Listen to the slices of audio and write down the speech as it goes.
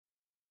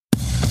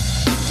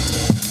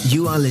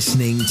You are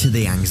listening to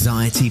the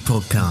Anxiety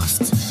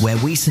Podcast, where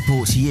we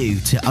support you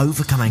to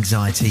overcome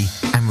anxiety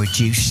and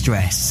reduce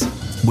stress.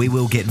 We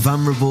will get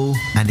vulnerable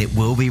and it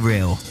will be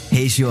real.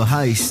 Here's your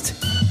host,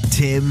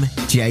 Tim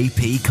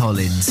J.P.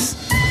 Collins.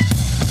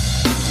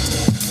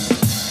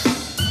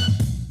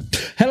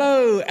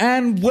 Hello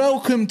and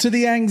welcome to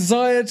the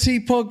Anxiety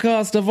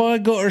Podcast. Have I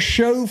got a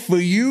show for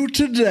you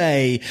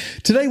today?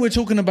 Today we're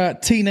talking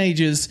about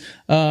teenagers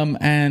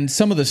and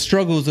some of the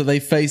struggles that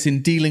they face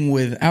in dealing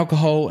with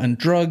alcohol and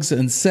drugs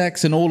and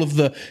sex and all of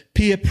the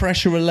peer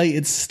pressure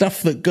related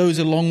stuff that goes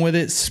along with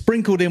it,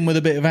 sprinkled in with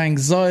a bit of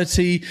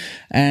anxiety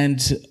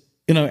and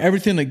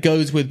everything that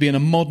goes with being a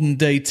modern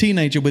day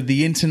teenager with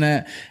the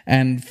internet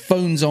and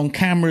phones on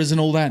cameras and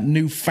all that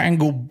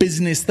newfangled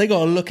business. They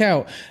got to look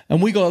out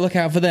and we got to look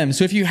out for them.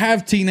 So if you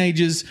have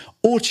teenagers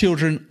or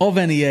children of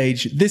any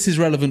age, this is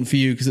relevant for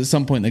you because at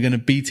some point they're going to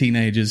be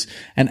teenagers.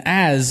 And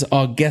as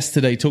our guest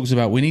today talks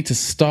about, we need to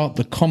start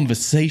the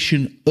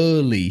conversation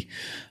early.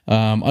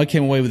 I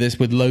came away with this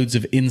with loads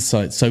of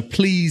insights. So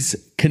please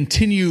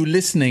continue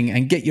listening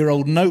and get your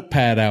old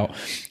notepad out.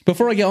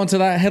 Before I get onto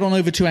that, head on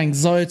over to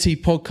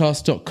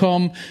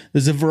anxietypodcast.com.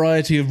 There's a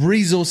variety of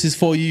resources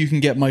for you. You can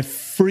get my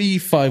free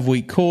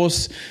 5-week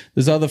course.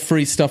 There's other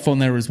free stuff on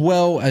there as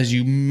well, as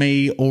you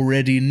may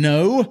already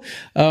know.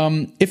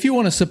 If you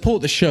want to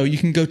support the show, you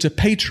can go to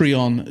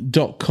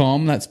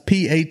patreon.com. That's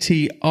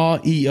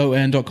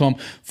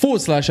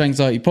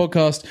patreon.com/anxiety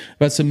podcast. We've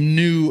had some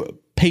new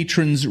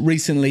patrons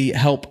recently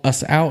help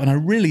us out, and I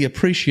really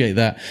appreciate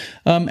that.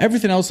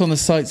 Everything else on the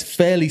site's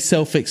fairly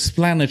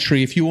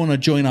self-explanatory. If you want to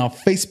join our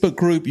Facebook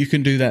group, you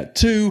can do that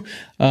too,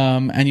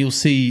 and you'll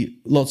see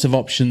lots of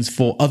options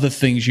for other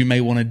things you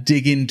may want to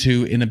dig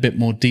into in a bit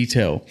more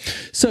detail.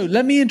 So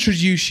let me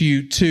introduce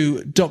you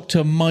to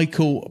Dr.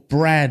 Michael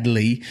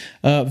Bradley,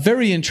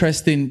 very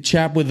interesting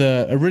chap with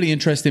a really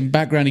interesting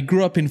background. He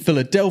grew up in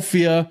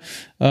Philadelphia,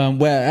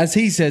 where, as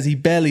he says, he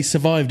barely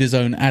survived his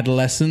own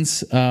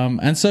adolescence.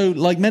 And so,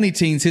 like many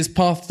teens, his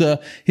path to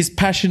his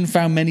passion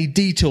found many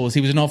detours.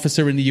 He was an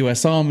officer in the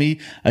US Army,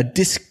 a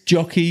disc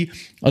jockey,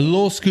 a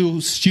law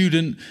school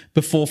student,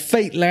 before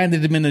fate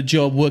landed him in a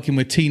job working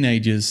with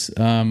teenagers,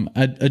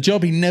 a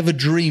job he never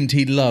dreamed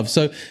he'd love.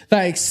 So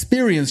that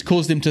experience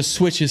caused him to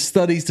switch his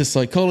studies to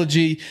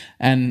psychology,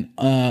 and,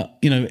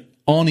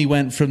 on he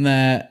went from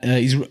there.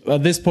 He's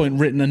at this point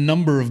written a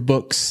number of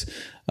books,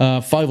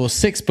 5 or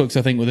 6 books,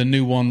 I think, with a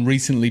new one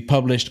recently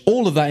published.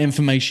 All of that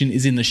information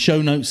is in the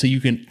show notes, so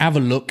you can have a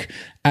look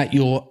at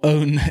your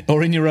own,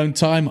 or in your own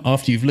time,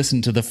 after you've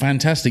listened to the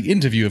fantastic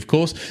interview, of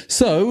course.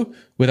 So,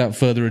 without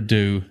further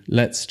ado,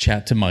 let's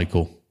chat to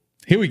Michael.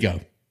 Here we go.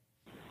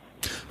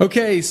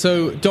 Okay,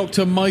 so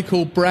Dr.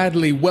 Michael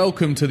Bradley,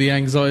 welcome to the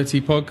Anxiety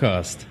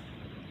Podcast.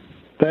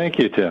 Thank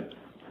you, Tim.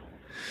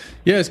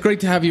 Yeah, it's great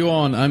to have you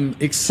on. I'm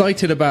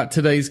excited about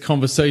today's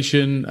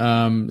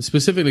conversation,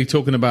 specifically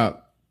talking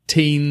about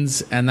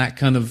teens and that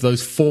kind of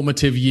those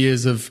formative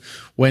years of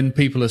when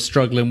people are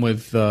struggling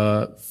with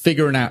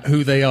figuring out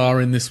who they are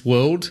in this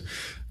world.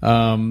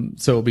 So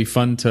it'll be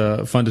fun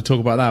to talk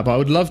about that. But I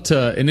would love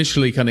to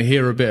initially kind of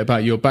hear a bit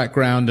about your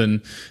background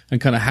and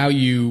kind of how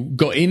you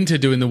got into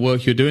doing the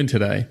work you're doing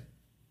today.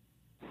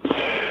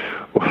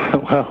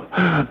 Well,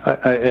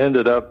 I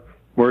ended up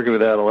working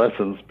with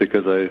adolescents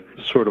because I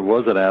sort of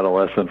was an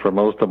adolescent for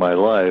most of my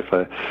life.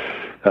 I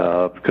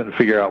couldn't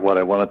figure out what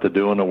I wanted to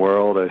do in the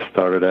world. I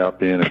started out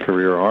being a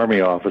career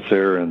Army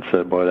officer and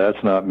said, boy,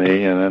 that's not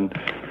me. And then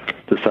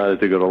decided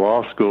to go to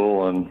law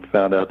school and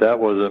found out that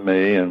wasn't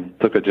me, and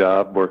took a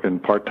job working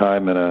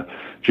part-time in a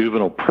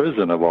juvenile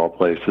prison of all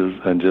places,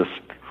 and just,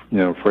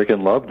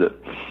 freaking loved it.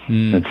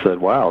 And said,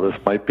 wow, this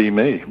might be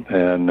me.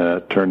 And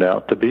it turned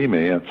out to be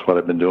me. That's what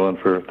I've been doing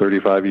for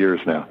 35 years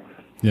now.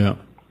 Yeah.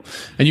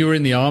 And you were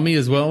in the Army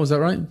as well, is that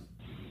right?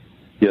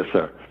 Yes,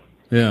 sir.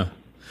 Yeah.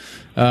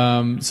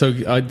 So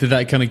did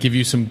that kind of give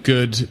you some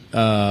good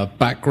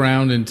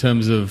background in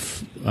terms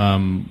of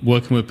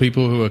working with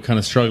people who are kind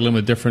of struggling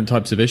with different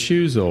types of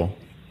issues, or?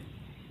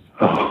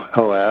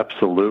 Oh,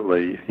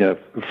 absolutely.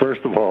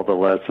 First of all, the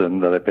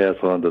lesson that I pass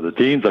on to the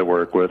teens I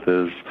work with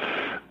is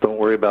don't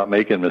worry about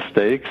making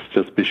mistakes.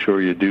 Just be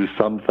sure you do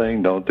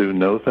something, don't do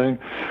nothing.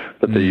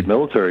 But the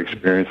military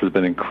experience has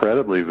been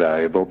incredibly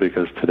valuable,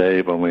 because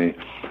today when we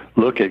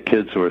look at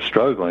kids who are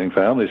struggling,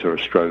 families who are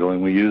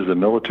struggling, we use a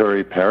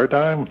military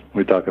paradigm.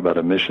 We talk about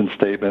a mission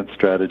statement,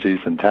 strategies,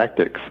 and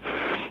tactics.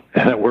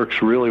 And it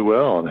works really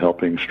well in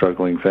helping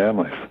struggling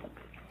families.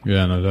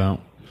 Yeah, no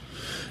doubt.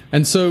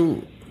 And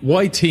so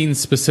why teens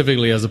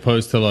specifically as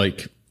opposed to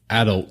like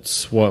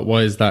adults?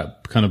 Why has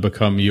that kind of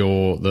become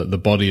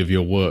the body of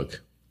your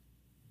work?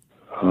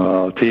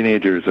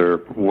 Teenagers are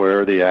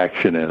where the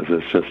action is.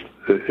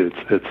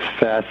 It's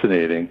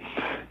fascinating.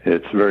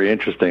 It's very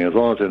interesting. As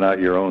long as they're not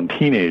your own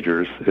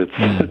teenagers, it's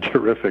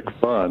terrific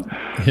fun.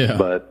 Yeah.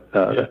 But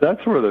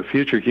that's where the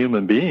future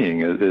human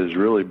being is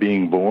really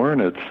being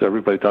born.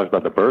 Everybody talks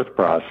about the birth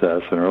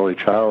process and early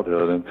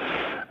childhood, and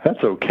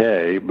that's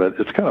okay, but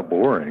it's kind of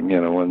boring.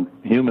 When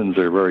humans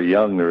are very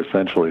young, they're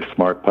essentially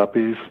smart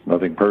puppies.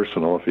 Nothing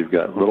personal if you've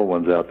got little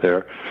ones out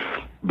there.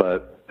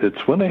 But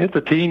it's when they hit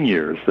the teen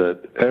years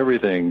that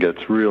everything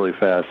gets really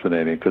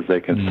fascinating, because they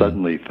can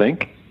suddenly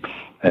think,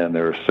 and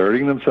they're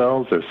asserting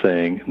themselves, they're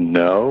saying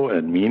no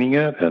and meaning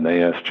it, and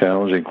they ask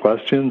challenging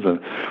questions, and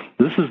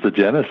this is the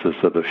genesis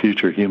of a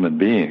future human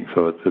being.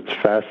 So it's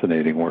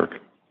fascinating work.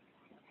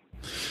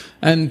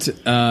 And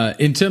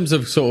in terms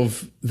of sort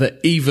of the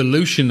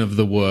evolution of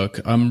the work,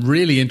 I'm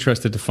really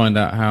interested to find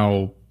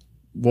out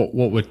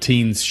what were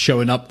teens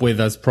showing up with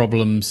as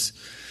problems,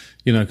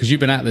 because you've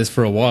been at this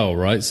for a while,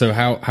 right? So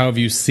how have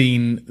you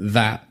seen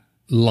that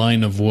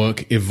line of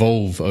work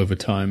evolve over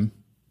time?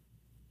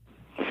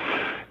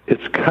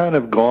 It's kind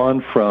of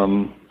gone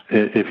from,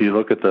 if you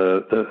look at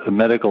the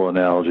medical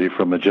analogy,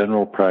 from a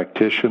general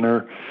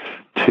practitioner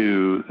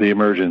to the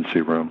emergency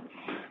room.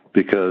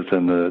 Because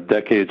in the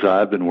decades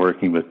I've been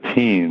working with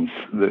teens,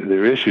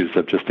 their issues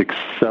have just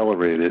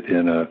accelerated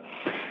in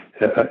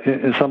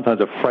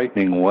sometimes a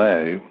frightening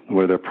way,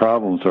 where their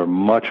problems are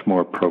much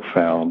more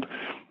profound,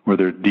 where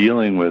they're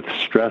dealing with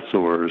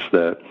stressors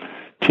that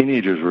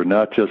teenagers were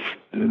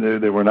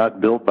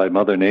not built by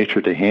Mother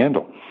Nature to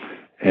handle.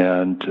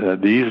 And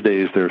these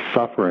days they're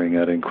suffering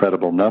at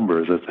incredible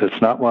numbers.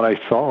 It's not what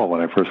I saw when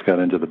I first got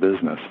into the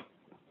business.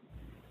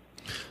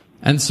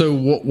 And so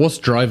what's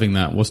driving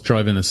that? What's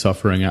driving the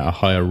suffering at a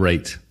higher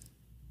rate?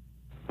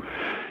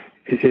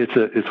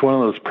 It's one of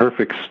those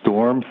perfect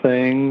storm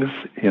things,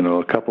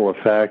 a couple of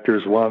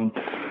factors. One,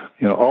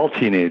 all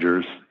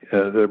teenagers,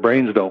 their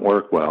brains don't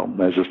work well.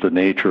 That's just the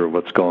nature of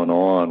what's going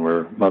on,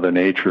 where Mother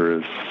Nature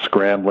is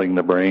scrambling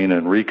the brain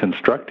and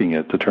reconstructing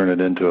it to turn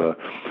it into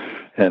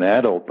an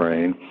adult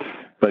brain.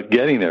 But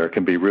getting there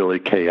can be really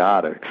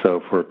chaotic.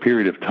 So for a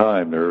period of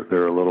time,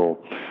 they're a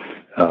little...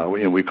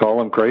 we call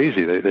them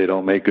crazy. They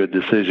don't make good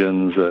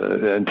decisions,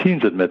 and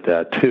teens admit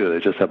that too. They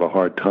just have a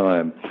hard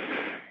time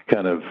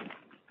kind of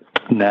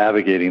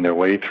navigating their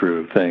way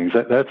through things.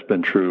 That's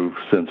been true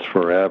since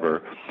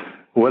forever.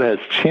 What has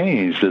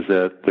changed is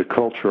that the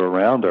culture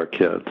around our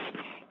kids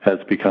has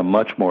become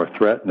much more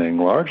threatening,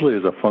 largely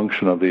as a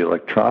function of the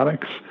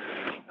electronics,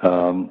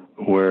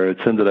 where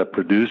it's ended up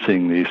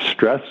producing these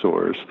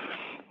stressors,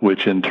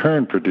 which in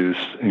turn produce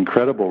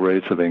incredible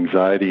rates of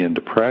anxiety and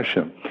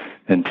depression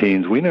in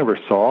teens we never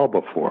saw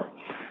before.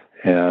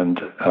 And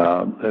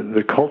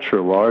the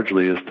culture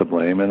largely is to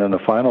blame. And then the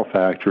final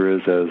factor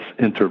is, as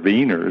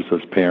interveners,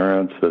 as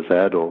parents, as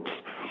adults,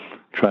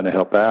 trying to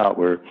help out,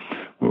 we're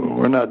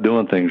not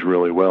doing things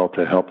really well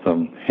to help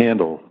them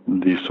handle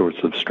these sorts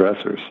of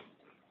stressors.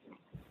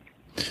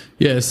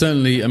 Yeah,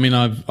 certainly. I mean,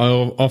 I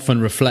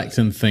often reflect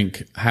and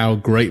think how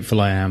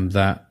grateful I am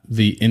that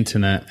the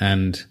internet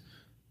and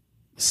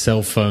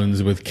cell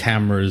phones with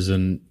cameras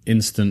and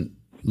instant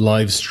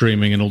live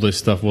streaming and all this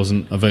stuff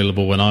wasn't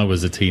available when I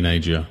was a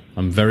teenager.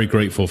 I'm very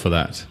grateful for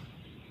that.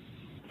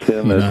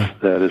 Tim,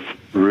 that is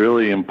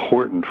really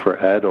important for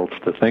adults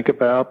to think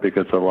about,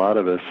 because a lot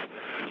of us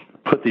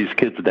put these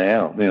kids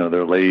down.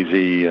 They're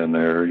lazy, and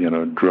they're,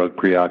 drug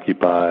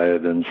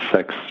preoccupied and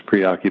sex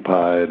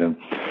preoccupied. And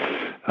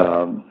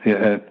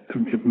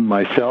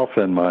myself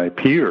and my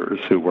peers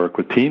who work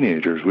with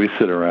teenagers, we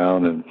sit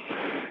around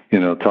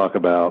and, talk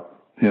about,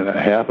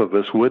 half of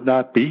us would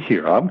not be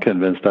here. I'm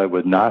convinced I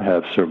would not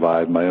have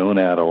survived my own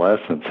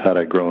adolescence had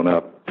I grown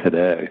up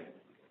today.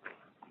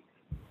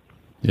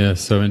 Yeah,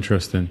 so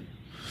interesting.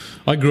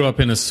 I grew up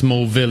in a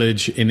small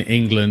village in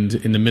England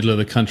in the middle of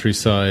the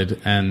countryside,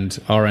 and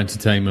our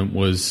entertainment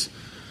was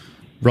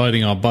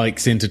riding our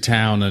bikes into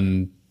town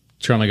and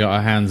trying to get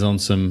our hands on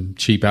some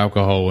cheap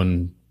alcohol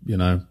and,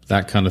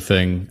 that kind of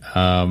thing.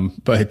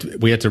 But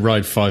we had to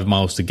ride 5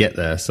 miles to get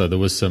there, so there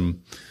was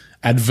some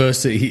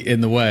adversity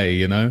in the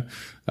way,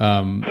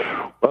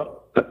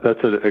 Well,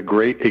 that's a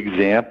great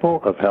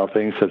example of how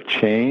things have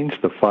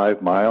changed, the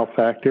 5 mile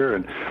factor.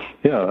 And,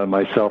 and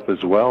myself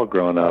as well,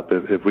 growing up,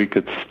 if we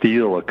could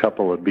steal a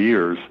couple of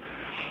beers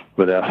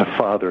without a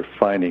father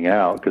finding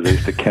out, because they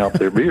used to count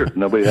their beers.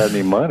 Nobody had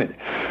any money.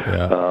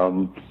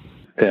 Yeah.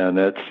 And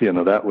that's,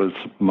 that was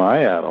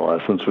my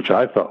adolescence, which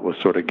I thought was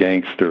sort of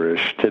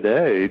gangsterish.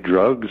 Today,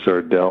 drugs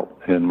are dealt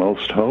in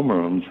most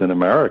homerooms in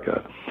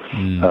America.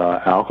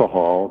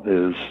 Alcohol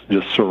is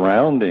just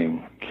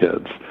surrounding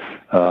kids,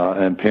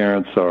 and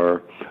parents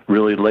are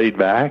really laid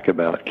back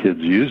about kids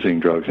using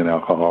drugs and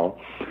alcohol.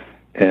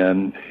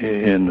 And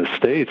in the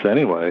States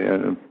anyway,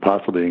 and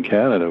possibly in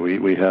Canada,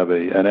 we have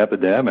an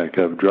epidemic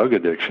of drug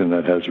addiction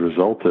that has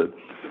resulted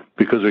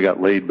because we got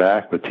laid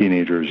back with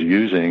teenagers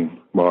using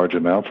large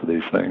amounts of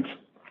these things.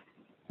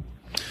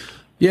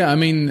 Yeah, I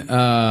mean,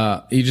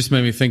 you just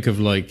made me think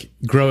of,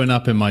 growing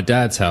up in my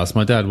dad's house.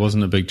 My dad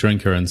wasn't a big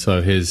drinker, and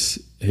so his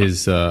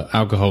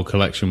alcohol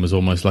collection was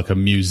almost like a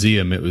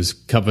museum. It was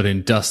covered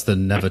in dust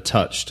and never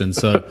touched. And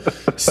so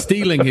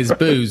stealing his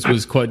booze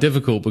was quite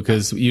difficult,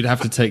 because you'd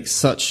have to take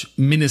such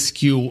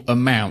minuscule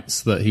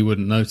amounts that he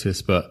wouldn't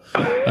notice. But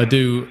I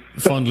do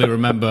fondly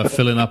remember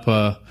filling up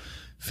a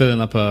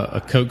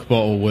Coke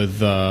bottle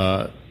with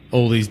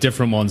all these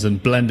different ones,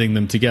 and blending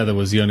them together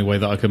was the only way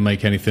that I could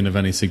make anything of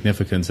any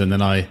significance. And then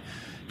I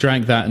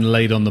drank that and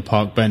laid on the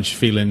park bench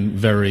feeling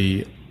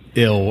very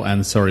ill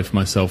and sorry for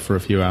myself for a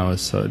few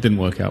hours. So it didn't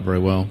work out very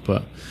well,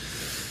 but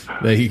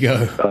there you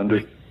go.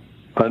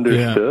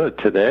 Understood.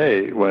 Yeah.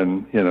 Today,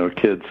 when,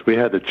 kids, we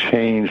had to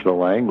change the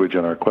language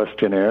in our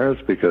questionnaires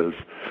because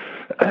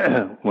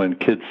when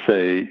kids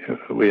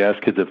we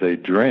ask kids if they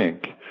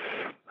drink,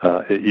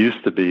 it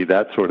used to be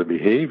that sort of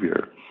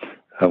behavior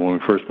when we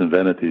first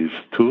invented these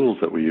tools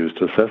that we use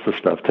to assess this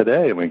stuff.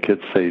 Today, when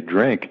kids say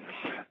drink,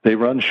 they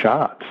run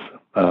shots.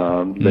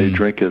 They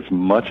drink as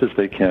much as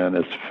they can,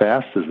 as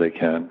fast as they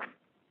can,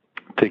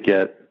 to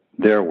get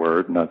their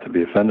word, not to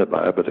be offended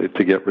by it, but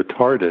to get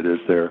retarded is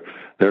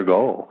their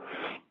goal.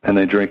 And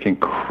they drink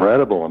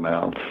incredible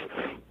amounts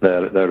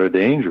that are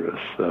dangerous.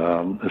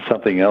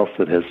 Something else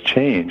that has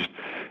changed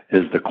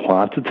is the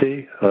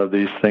quantity of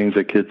these things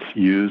that kids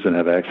use and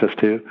have access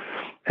to,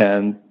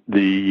 and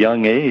the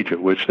young age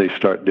at which they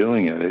start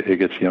doing it. It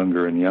gets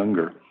younger and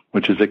younger,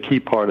 which is a key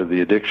part of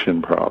the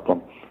addiction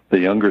problem. The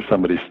younger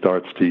somebody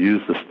starts to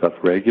use this stuff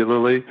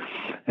regularly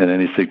in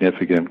any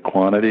significant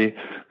quantity,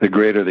 the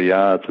greater the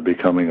odds of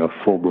becoming a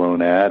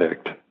full-blown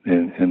addict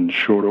in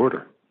short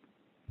order.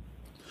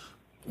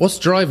 What's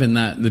driving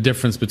that, the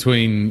difference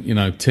between,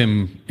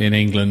 Tim in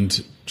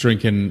England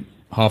drinking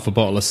half a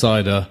bottle of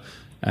cider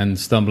and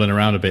stumbling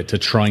around a bit to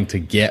trying to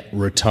get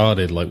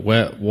retarded? Like,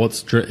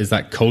 is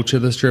that culture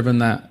that's driven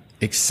that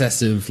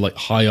excessive, like,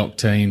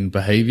 high-octane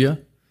behavior?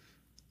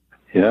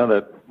 Yeah,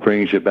 that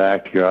brings you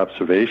back to your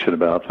observation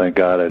about, thank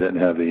God I didn't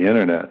have the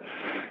internet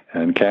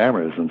and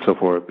cameras and so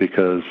forth,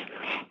 because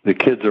the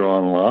kids are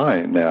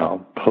online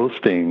now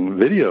posting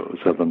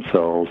videos of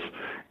themselves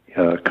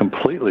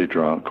completely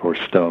drunk or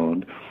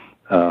stoned,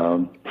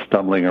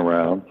 stumbling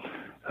around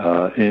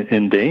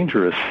in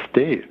dangerous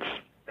states.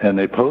 And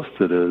they post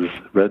it as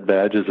red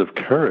badges of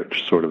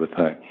courage sort of a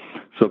thing.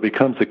 So it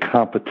becomes a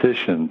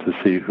competition to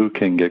see who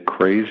can get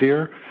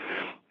crazier.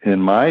 In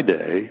my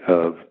day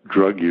of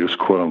drug use,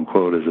 quote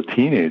unquote, as a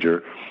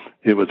teenager,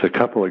 it was a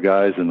couple of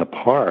guys in the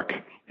park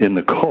in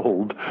the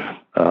cold,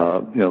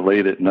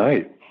 late at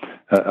night.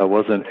 I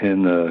wasn't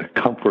in the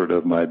comfort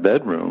of my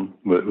bedroom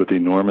with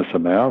enormous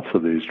amounts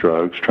of these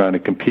drugs, trying to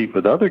compete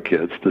with other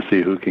kids to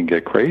see who can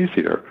get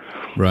crazier,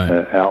 right?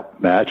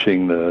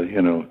 Outmatching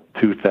the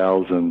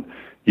 2,000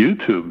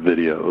 YouTube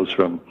videos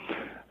from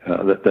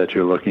that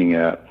you're looking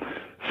at.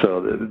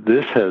 So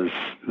this has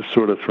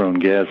sort of thrown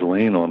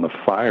gasoline on the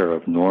fire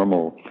of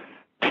normal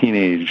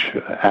teenage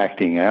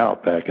acting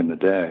out back in the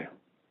day.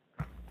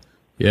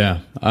 Yeah.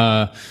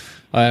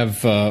 I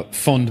have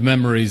fond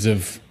memories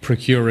of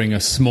procuring a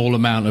small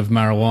amount of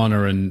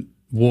marijuana and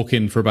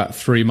walking for about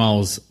 3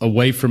 miles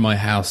away from my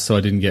house so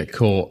I didn't get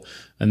caught,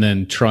 and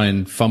then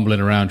fumbling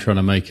around trying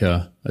to make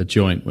a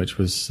joint, which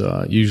was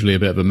usually a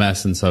bit of a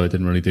mess, and so it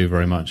didn't really do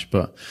very much.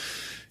 But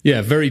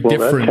yeah, very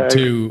different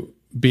to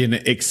being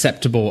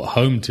acceptable at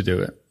home to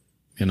do it,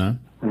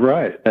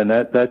 Right, and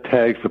that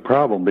tags the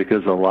problem,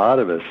 because a lot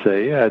of us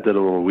say, yeah, I did a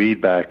little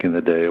weed back in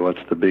the day,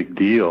 what's the big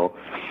deal?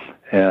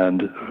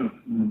 And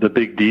the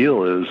big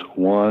deal is,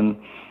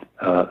 one,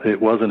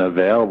 it wasn't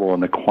available in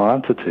the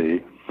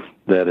quantity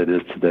that it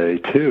is today.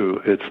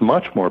 Two, it's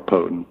much more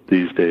potent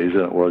these days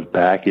than it was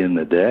back in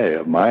the day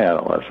of my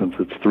adolescence.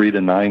 It's 3 to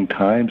 9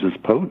 times as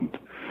potent.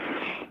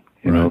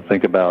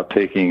 Think about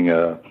taking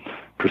a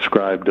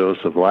prescribed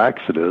dose of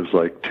laxatives,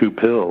 like 2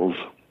 pills,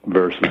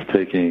 versus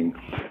taking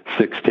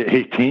 6 to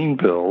 18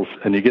 pills,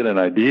 and you get an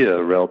idea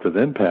of relative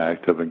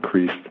impact of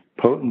increased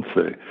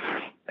potency.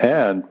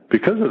 And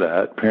because of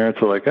that,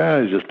 parents are like,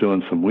 he's just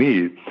doing some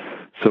weed.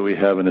 So we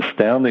have an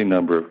astounding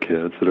number of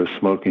kids that are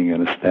smoking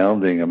an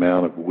astounding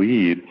amount of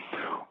weed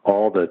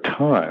all the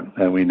time.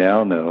 And we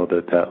now know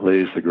that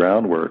lays the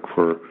groundwork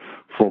for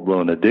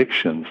full-blown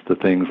addictions to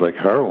things like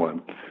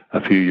heroin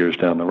a few years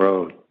down the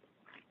road.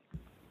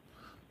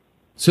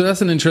 So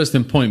that's an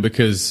interesting point,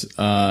 because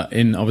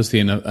in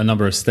a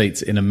number of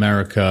states in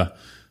America,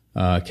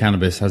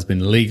 cannabis has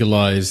been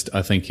legalized.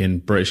 I think in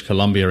British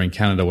Columbia, in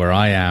Canada, where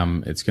I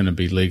am, it's going to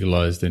be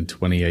legalized in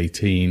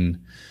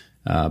 2018.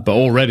 But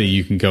already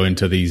you can go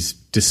into these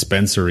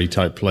dispensary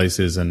type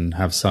places and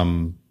have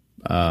some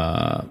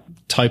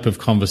type of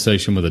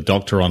conversation with a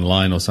doctor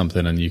online or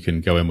something, and you can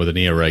go in with an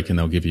earache and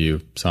they'll give you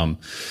some.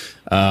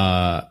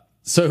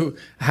 So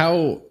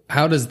how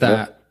does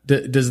that?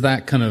 Does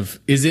that kind of,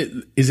 is it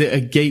a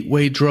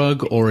gateway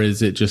drug, or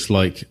is it just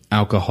like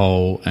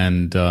alcohol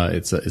and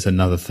it's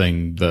another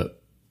thing that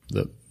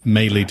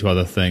may lead to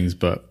other things?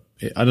 But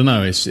I don't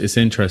know. It's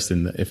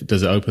interesting.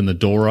 Does it open the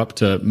door up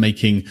to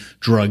making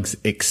drugs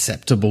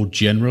acceptable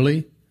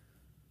generally?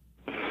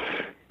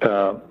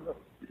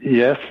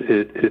 Yes.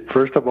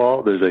 First of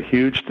all, there's a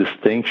huge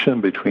distinction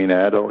between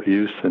adult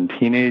use and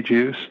teenage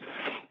use.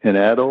 In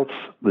adults,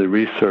 the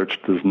research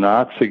does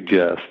not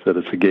suggest that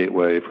it's a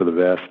gateway for the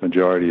vast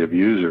majority of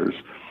users.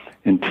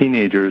 In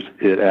teenagers,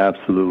 it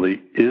absolutely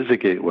is a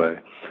gateway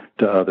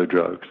to other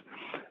drugs.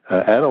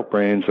 Adult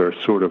brains are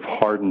sort of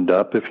hardened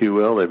up, if you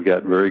will. They've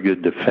got very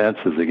good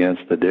defenses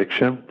against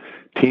addiction.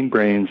 Teen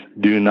brains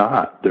do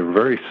not. They're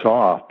very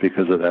soft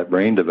because of that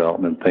brain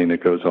development thing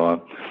that goes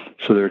on.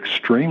 So they're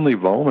extremely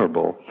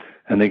vulnerable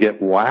and they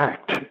get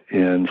whacked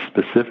in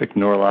specific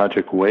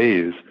neurologic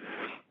ways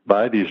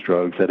by these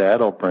drugs that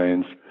adult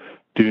brains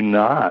do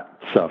not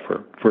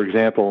suffer. For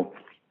example,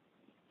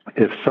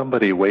 if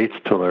somebody waits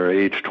till they're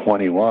age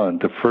 21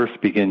 to first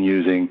begin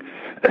using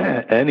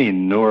any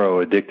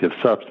neuroaddictive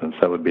substance,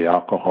 that would be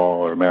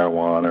alcohol or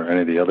marijuana or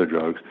any of the other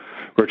drugs,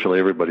 virtually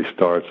everybody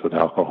starts with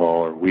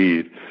alcohol or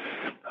weed,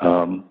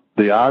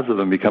 the odds of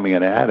them becoming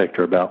an addict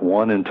are about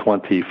 1 in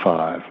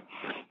 25,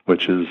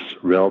 which is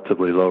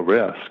relatively low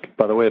risk.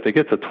 By the way, if they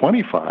get to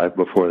 25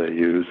 before they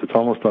use, it's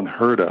almost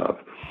unheard of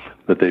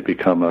that they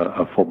become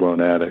a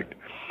full-blown addict.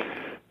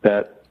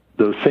 That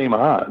those same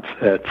odds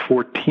at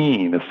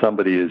 14, if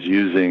somebody is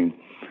using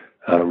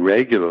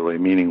regularly,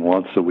 meaning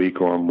once a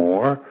week or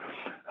more,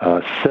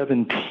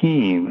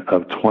 17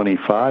 of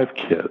 25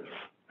 kids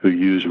who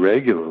use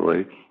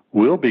regularly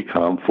will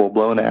become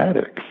full-blown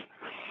addicts.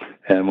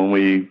 And when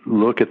we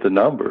look at the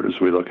numbers,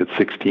 we look at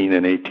 16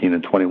 and 18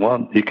 and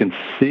 21, you can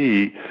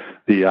see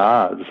the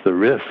odds, the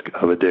risk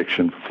of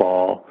addiction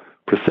fall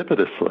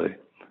precipitously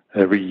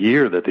every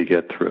year that they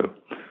get through.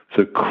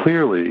 So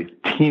clearly,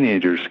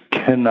 teenagers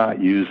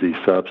cannot use these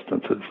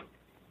substances.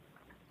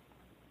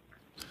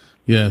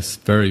 Yes,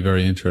 very,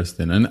 very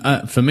interesting.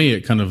 And for me,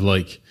 it kind of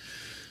like,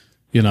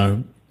 you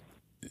know,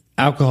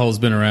 alcohol's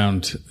been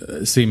around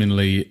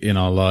seemingly in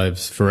our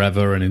lives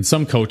forever. And in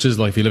some cultures,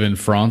 like if you live in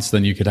France,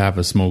 then you could have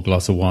a small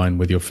glass of wine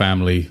with your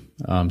family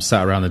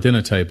sat around the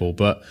dinner table.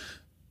 But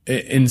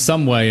in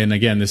some way, and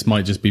again, this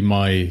might just be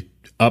my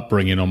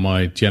upbringing or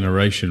my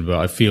generation, but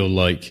I feel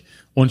like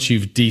once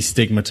you've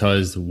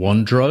destigmatized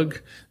one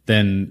drug,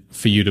 then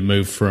for you to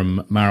move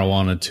from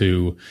marijuana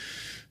to,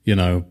 you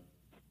know,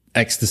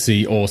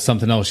 ecstasy or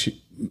something else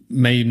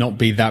may not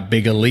be that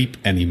big a leap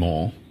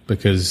anymore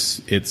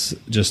because it's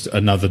just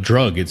another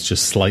drug. It's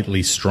just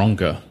slightly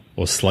stronger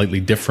or slightly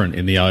different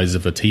in the eyes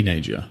of a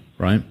teenager,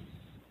 right?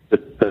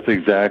 That's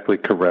exactly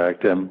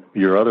correct. And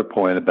your other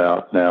point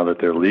about now that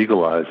they're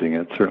legalizing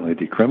it, certainly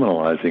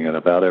decriminalizing it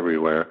about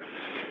everywhere,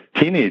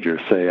 teenagers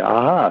say,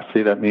 aha,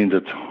 see, that means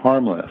it's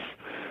harmless.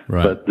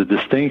 Right. But the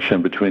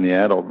distinction between the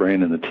adult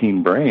brain and the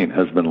teen brain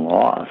has been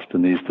lost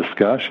in these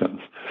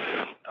discussions.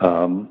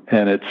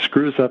 And it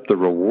screws up the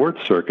reward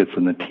circuits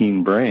in the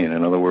teen brain.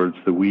 In other words,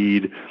 the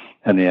weed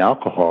and the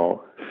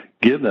alcohol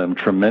give them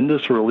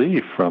tremendous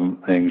relief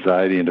from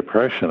anxiety and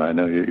depression. I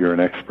know you're an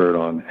expert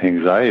on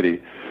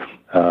anxiety.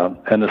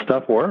 And the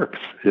stuff works.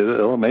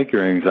 It'll make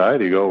your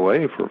anxiety go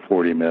away for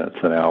 40 minutes,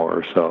 an hour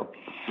or so.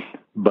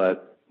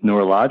 But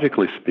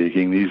neurologically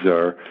speaking, these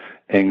are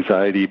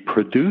anxiety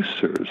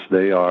producers.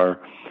 They are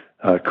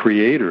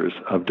creators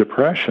of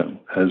depression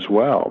as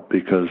well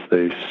because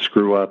they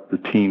screw up the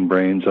teen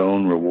brain's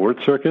own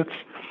reward circuits.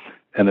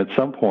 And at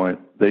some point,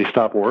 they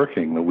stop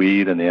working. The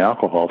weed and the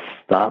alcohol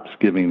stops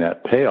giving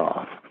that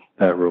payoff,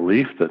 that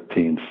relief that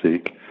teens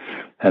seek.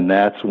 And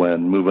that's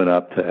when moving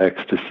up to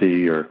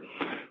ecstasy or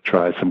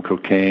try some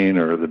cocaine,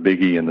 or the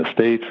biggie in the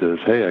States is,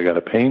 hey, I got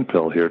a pain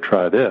pill here,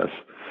 try this.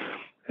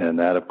 And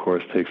that, of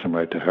course, takes them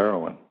right to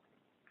heroin.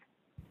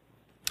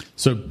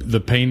 So the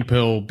pain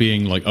pill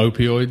being like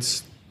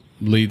opioids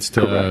leads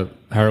to Correct.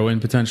 Heroin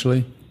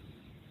potentially?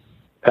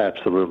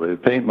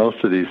 Absolutely.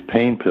 Most of these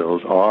pain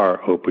pills are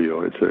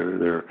opioids.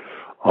 They're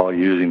all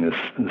using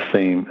the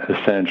same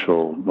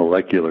essential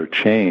molecular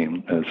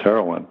chain as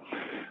heroin.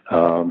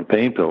 The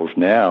pain pills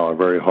now are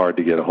very hard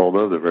to get a hold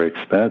of. They're very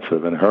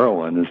expensive, and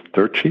heroin is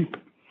dirt cheap.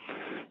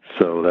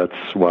 So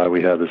that's why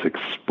we have this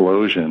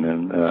explosion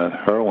in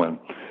heroin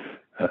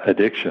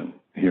addiction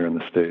here in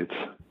the States.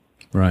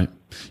 Right.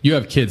 You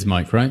have kids,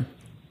 Mike, right?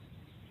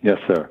 Yes,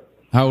 sir.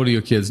 How old are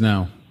your kids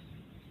now?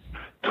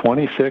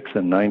 26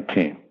 and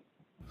 19.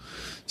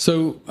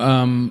 So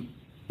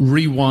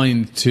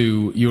rewind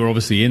to, you were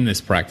obviously in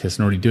this practice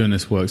and already doing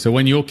this work. So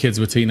when your kids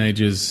were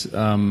teenagers,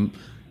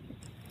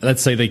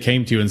 let's say they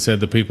came to you and said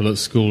the people at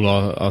school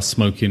are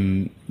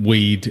smoking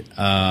weed.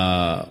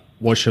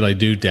 What should I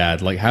do,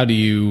 Dad? Like, how did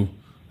you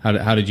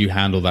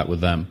handle that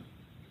with them?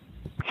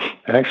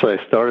 Actually,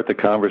 I started the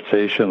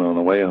conversation on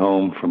the way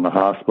home from the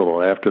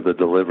hospital after the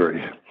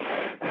delivery.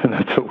 And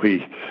that's what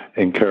we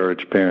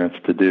encourage parents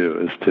to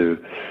do, is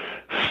to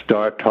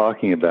start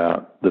talking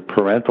about the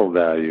parental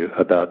value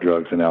about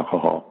drugs and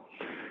alcohol.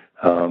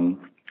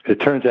 It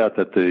turns out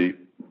that the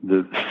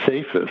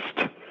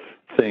safest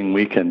thing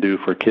we can do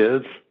for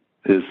kids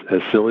is,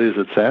 as silly as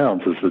it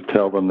sounds, is to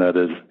tell them that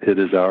it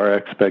is our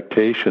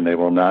expectation they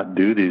will not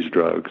do these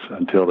drugs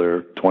until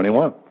they're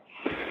 21.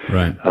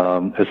 Right.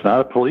 It's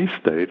not a police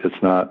state.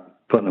 It's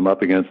not putting them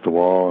up against the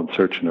wall and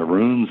searching their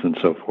rooms and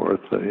so forth.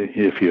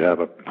 If you have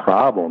a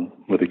problem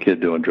with a kid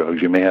doing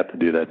drugs, you may have to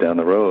do that down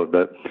the road.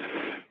 But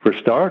for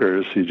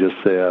starters, you just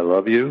say, I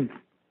love you.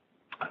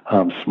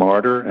 I'm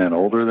smarter and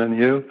older than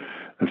you.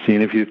 I've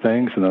seen a few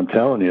things, and I'm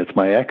telling you, it's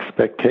my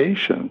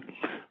expectation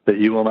that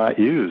you will not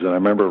use. And I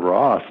remember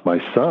Ross, my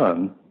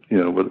son,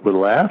 would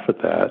laugh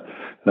at that.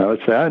 And I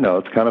would say, I know,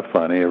 it's kind of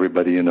funny.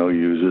 Everybody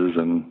uses,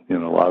 and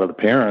a lot of the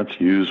parents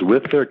use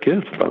with their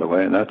kids, by the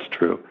way, and that's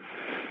true.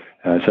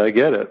 And I say, I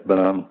get it, but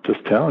I'm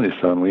just telling you,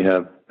 son, we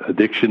have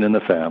addiction in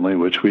the family,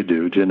 which we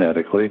do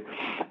genetically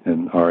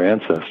in our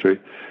ancestry.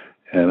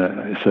 And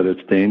I said,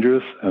 it's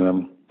dangerous, and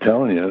I'm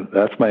telling you,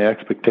 that's my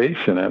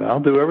expectation, and I'll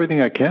do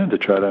everything I can to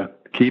try to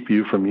keep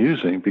you from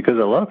using because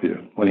I love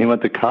you. When he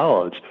went to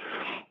college,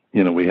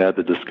 we had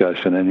the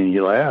discussion, and he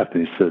laughed,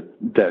 and he said,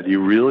 Dad,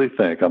 you really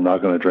think I'm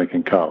not going to drink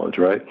in college,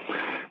 right?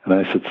 And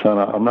I said, son,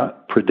 I'm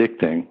not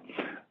predicting.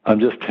 I'm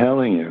just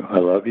telling you, I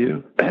love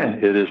you.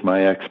 It is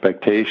my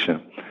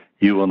expectation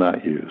you will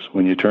not use.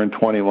 When you turn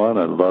 21,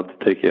 I'd love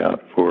to take you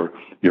out for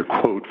your,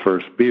 quote,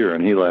 first beer.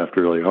 And he laughed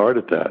really hard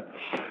at that.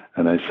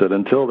 And I said,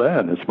 until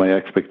then, it's my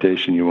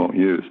expectation you won't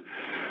use.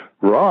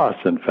 Ross,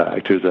 in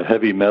fact, who's a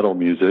heavy metal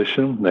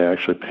musician, they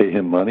actually pay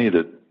him money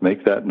to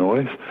make that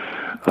noise,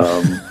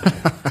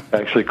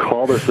 actually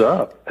called us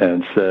up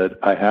and said,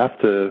 I have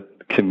to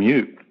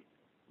commute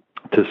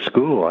to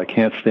school. I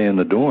can't stay in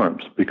the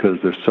dorms because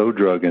they're so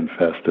drug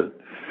infested.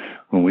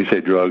 When we say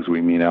drugs,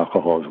 we mean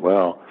alcohol as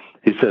well.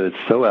 He said, it's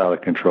so out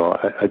of control.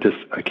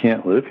 I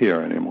can't live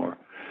here anymore.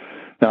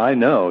 Now, I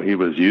know he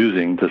was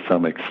using to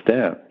some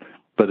extent,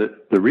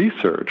 but the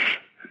research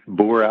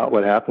bore out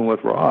what happened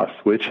with Ross,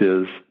 which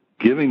is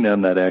giving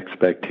them that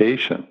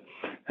expectation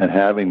and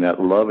having that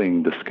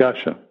loving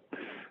discussion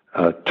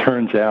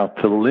turns out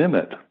to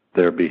limit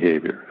their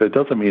behavior. It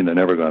doesn't mean they're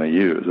never going to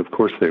use. Of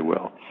course they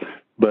will.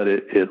 But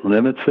it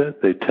limits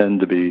it. They tend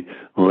to be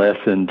less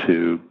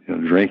into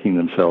drinking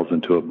themselves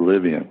into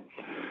oblivion.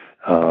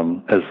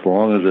 As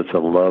long as it's a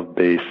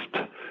love-based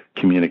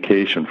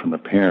communication from the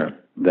parent,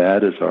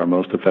 that is our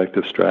most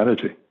effective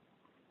strategy.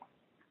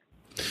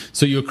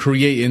 So you're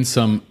creating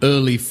some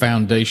early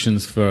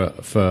foundations for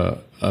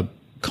a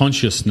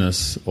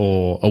consciousness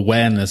or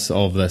awareness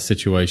of their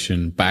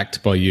situation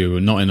backed by you,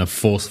 and not in a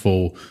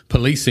forceful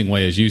policing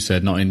way, as you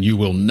said, not in you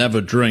will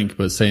never drink,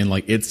 but saying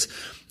like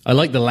I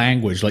like the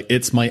language, like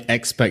it's my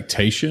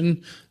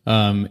expectation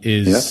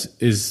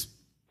is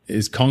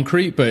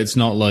concrete, but it's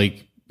not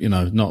like,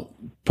 not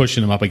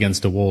pushing them up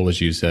against a wall,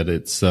 as you said.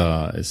 It's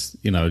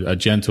a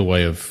gentle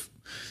way of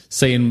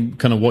saying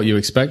kind of what you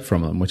expect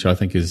from them, which I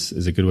think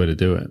is a good way to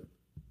do it.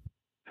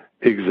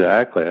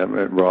 Exactly. I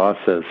mean, Ross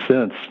has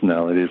since,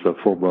 now that he's a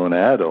full-blown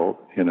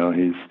adult,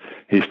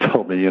 he's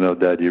told me,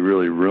 Dad, you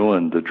really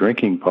ruined the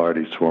drinking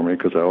parties for me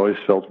because I always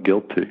felt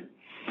guilty.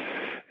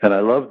 And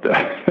I love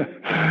that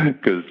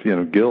because,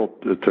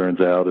 guilt, it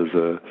turns out, is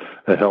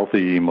a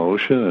healthy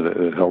emotion.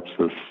 It helps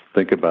us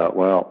think about,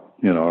 well,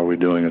 are we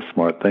doing a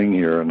smart thing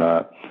here or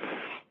not?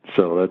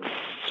 So that's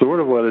sort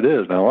of what it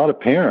is. Now, a lot of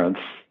parents,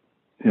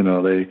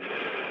 the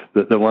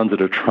ones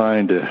that are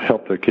trying to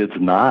help their kids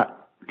not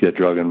get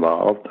drug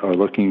involved are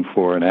looking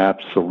for an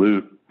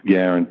absolute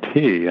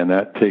guarantee, and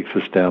that takes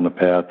us down the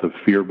path of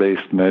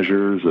fear-based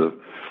measures of,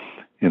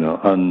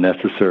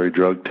 unnecessary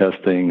drug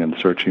testing and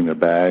searching their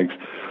bags.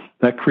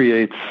 That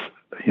creates,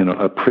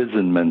 a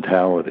prison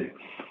mentality,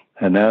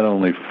 and that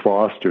only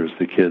fosters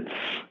the kids'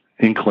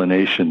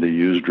 inclination to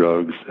use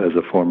drugs as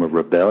a form of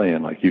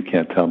rebellion, like you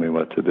can't tell me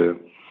what to do.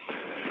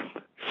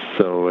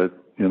 So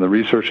the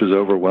research is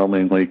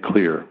overwhelmingly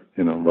clear.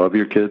 Love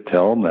your kid,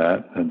 tell them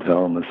that, and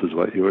tell them this is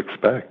what you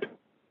expect.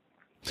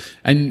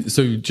 And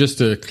so just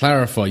to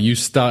clarify, you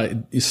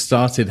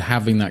started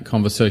having that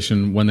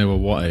conversation when they were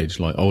what age,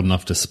 like old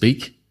enough to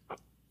speak?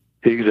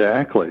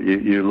 Exactly.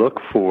 You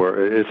look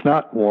for, it's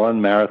not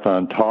one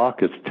marathon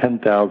talk, it's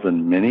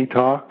 10,000 mini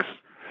talks.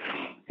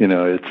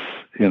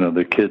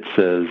 The kid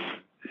says,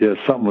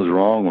 something was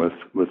wrong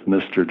with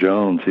Mr.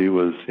 Jones. He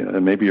was,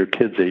 maybe your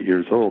kid's 8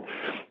 years old.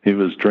 He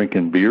was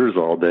drinking beers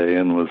all day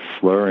and was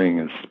slurring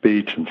his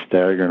speech and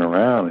staggering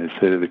around. And you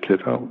say to the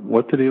kid, oh,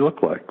 what did he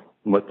look like?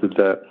 What did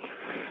that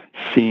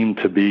seem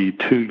to be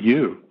to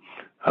you?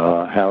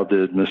 How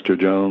did Mr.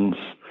 Jones'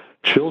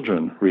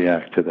 children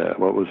react to that?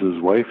 What was his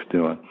wife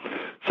doing?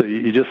 So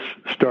you just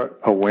start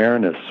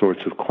awareness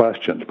sorts of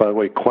questions. By the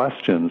way,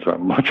 questions are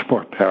much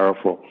more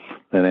powerful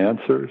than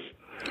answers.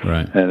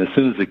 Right. And as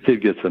soon as the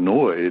kid gets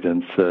annoyed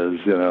and says,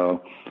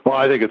 well,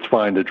 I think it's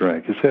fine to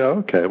drink, you say, oh,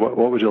 okay, what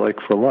would you like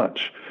for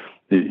lunch?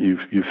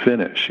 You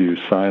finish, you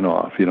sign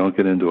off. You don't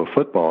get into a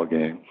football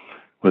game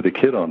with a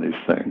kid on these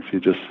things. You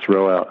just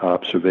throw out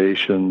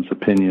observations,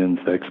 opinions,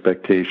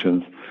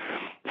 expectations.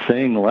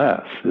 Saying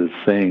less is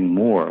saying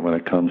more when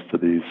it comes to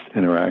these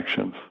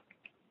interactions.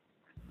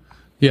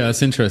 Yeah,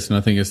 it's interesting.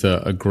 I think it's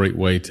a great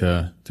way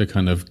to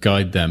kind of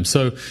guide them.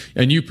 So,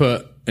 and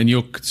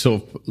you're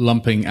sort of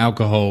lumping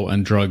alcohol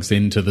and drugs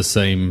into the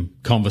same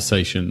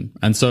conversation.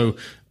 And so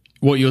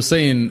what you're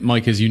saying,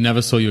 Mike, is you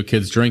never saw your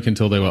kids drink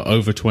until they were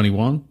over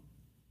 21?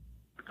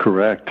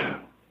 Correct.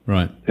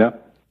 Right. Yeah.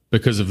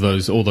 Because of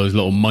all those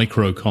little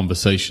micro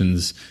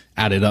conversations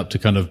added up to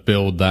kind of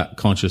build that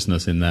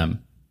consciousness in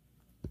them.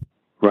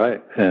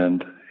 Right.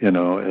 And,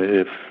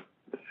 if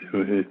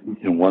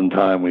one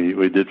time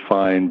we did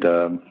find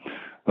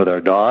with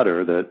our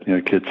daughter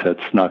that, kids had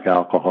snuck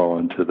alcohol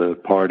into the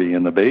party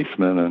in the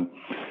basement,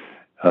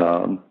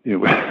 and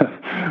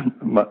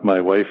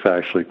my wife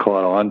actually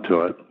caught on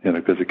to it,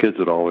 because the kids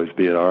would always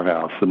be at our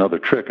house. Another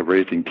trick of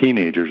raising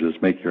teenagers is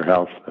make your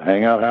house a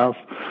hangout house,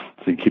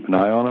 so you keep an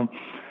eye on them.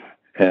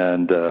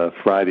 And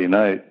Friday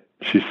night,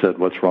 she said,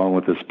 "What's wrong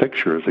with this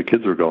picture?" As the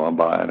kids were going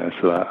by, and I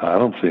said, "I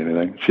don't see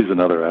anything." She's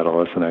another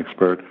adolescent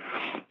expert.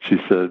 She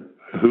said,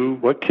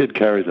 what kid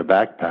carries a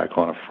backpack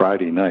on a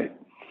Friday night?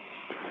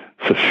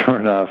 So sure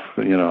enough,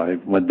 I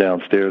went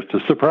downstairs to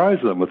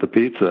surprise them with the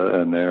pizza,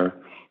 and there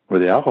were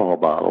the alcohol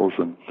bottles.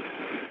 And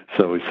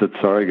so we said,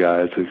 "Sorry,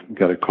 guys, we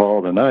got a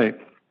call tonight,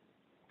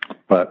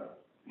 but,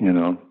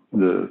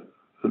 the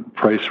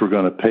price we're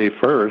going to pay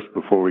first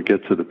before we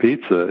get to the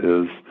pizza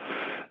is,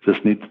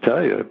 just need to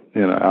tell you,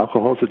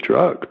 alcohol's a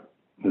drug.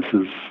 This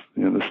is,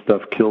 this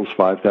stuff kills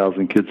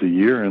 5,000 kids a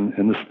year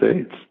in the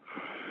States.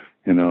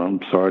 I'm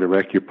sorry to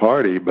wreck your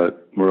party,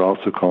 but we're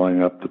also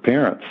calling up the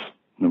parents.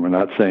 And we're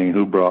not saying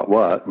who brought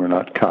what. We're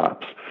not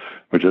cops.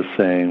 We're just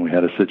saying we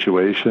had a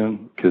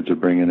situation. Kids are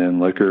bringing in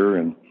liquor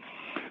and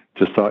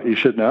just thought you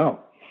should know."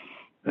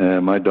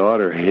 And my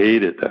daughter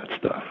hated that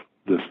stuff.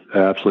 Just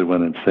absolutely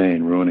went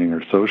insane, ruining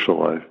her social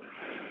life.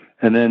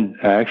 And then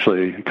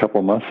actually a couple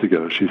of months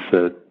ago, she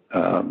said,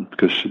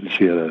 because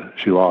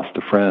she lost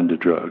a friend to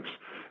drugs,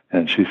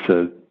 and she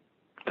said,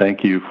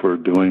 "Thank you for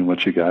doing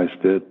what you guys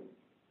did."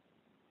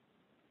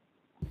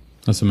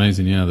 That's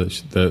amazing, yeah,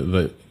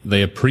 that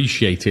they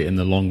appreciate it in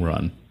the long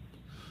run.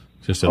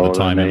 Just at the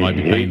time, it might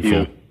be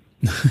painful.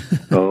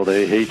 Oh,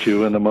 they hate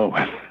you in the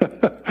moment.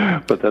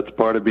 But that's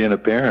part of being a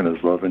parent,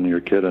 is loving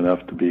your kid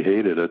enough to be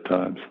hated at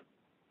times.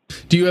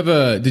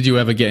 Did you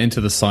ever get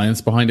into the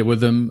science behind it with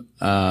them,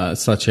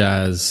 such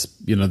as,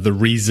 the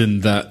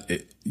reason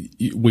that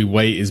we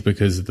wait is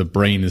because the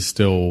brain is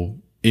still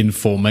in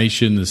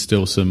formation, there's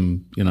still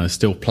some,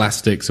 still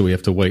plastic, so we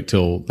have to wait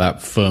till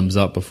that firms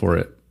up before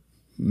it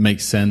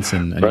makes sense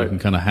and right. You can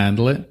kind of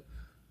handle it?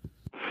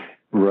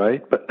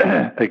 Right, but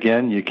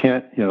again, you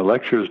can't,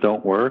 lectures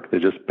don't work, they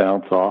just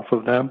bounce off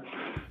of them.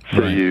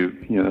 So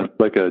right.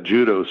 Like a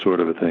judo sort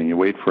of a thing, you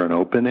wait for an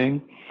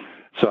opening.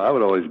 So I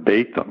would always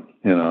bait them,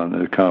 in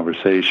a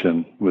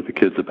conversation with the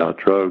kids about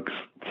drugs,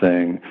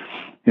 saying,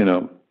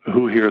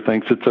 who here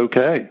thinks it's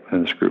okay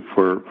in this group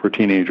for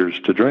teenagers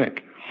to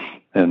drink?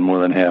 And more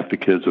than half the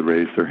kids would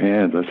raise their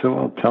hands. I said,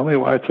 "Well, tell me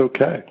why it's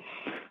okay."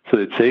 So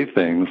they'd say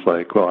things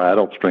like, "Well,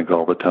 adults drink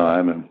all the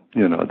time, and,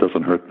 it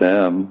doesn't hurt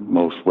them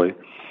mostly."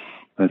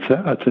 I'd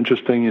say, "Oh, it's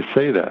interesting you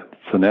say that."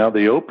 So now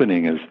the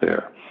opening is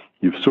there.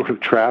 You've sort of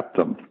trapped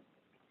them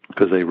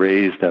because they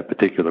raised that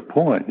particular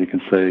point. You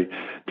can say,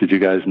 "Did you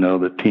guys know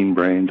that teen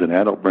brains and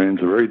adult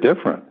brains are very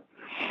different?"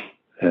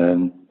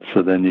 And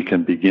so then you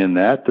can begin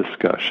that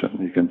discussion.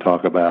 You can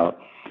talk about,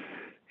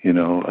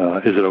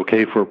 is it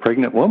okay for a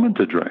pregnant woman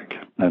to drink?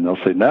 And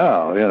they'll say,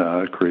 "No,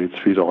 it creates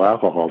fetal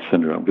alcohol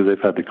syndrome," because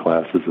they've had the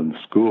classes in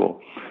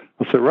school.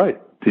 I'll say, "Right.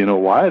 Do you know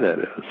why that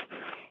is?"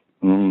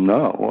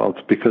 "No." "Well,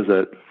 it's because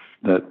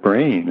that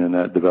brain and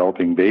that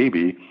developing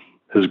baby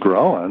is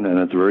growing, and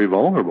it's very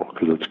vulnerable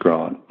because it's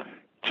growing.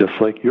 Just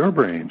like your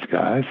brains,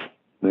 guys.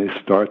 They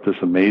start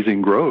this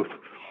amazing growth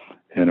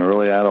in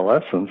early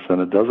adolescence, and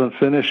it doesn't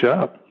finish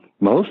up,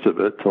 most of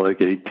it, till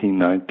like 18,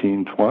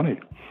 19, 20.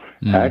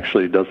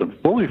 Actually, it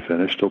doesn't fully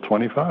finish till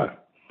 25.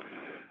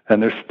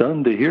 And they're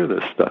stunned to hear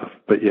this stuff.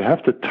 But you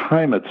have to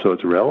time it so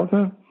it's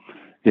relevant.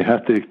 You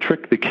have to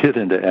trick the kid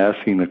into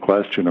asking the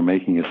question or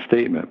making a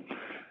statement.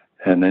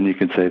 And then you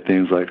can say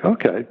things like,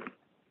 "Okay,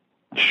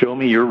 show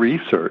me your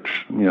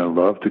research."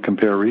 Love to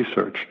compare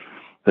research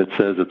that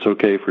says it's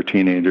okay for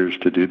teenagers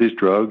to do these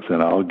drugs,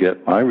 and I'll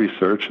get my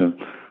research, and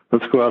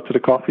let's go out to the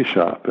coffee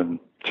shop and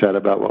chat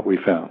about what we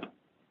found.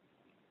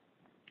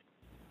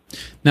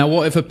 Now,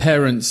 what if a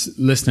parent's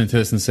listening to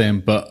this and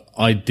saying, "But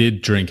I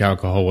did drink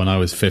alcohol when I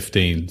was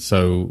 15,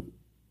 so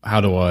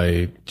how do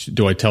I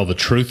tell the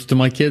truth to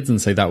my kids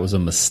and say that was a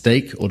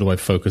mistake, or do I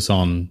focus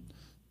on,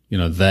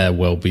 their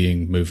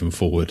well-being moving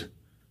forward?"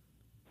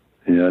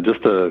 Yeah,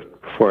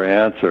 before I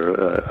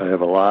answer, I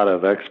have a lot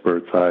of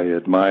experts I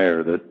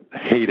admire that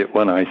hate it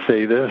when I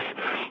say this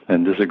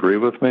and disagree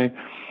with me,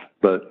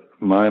 but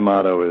my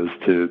motto is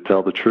to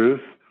tell the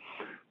truth.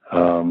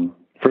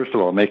 First of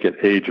all, make it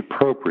age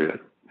appropriate.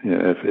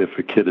 If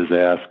a kid is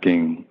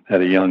asking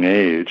at a young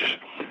age,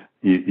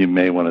 you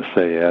may want to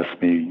say,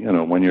 "Ask me,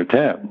 when you're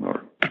 10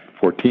 or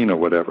 14 or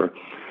whatever."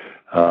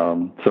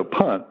 So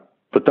punt,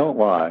 but don't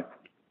lie.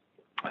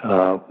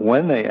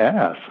 When they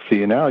ask,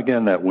 see, now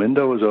again, that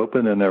window is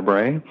open in their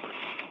brain.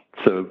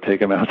 So take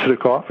them out to the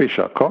coffee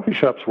shop. Coffee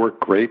shops work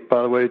great,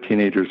 by the way.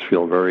 Teenagers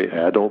feel very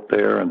adult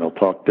there, and they'll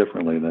talk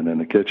differently than in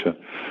the kitchen.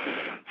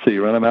 So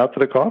you run them out to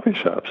the coffee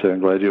shop. Say, "I'm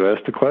glad you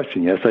asked the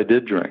question. Yes, I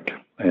did drink.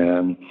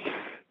 And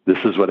this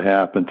is what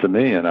happened to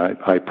me. And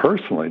I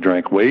personally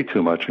drank way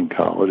too much in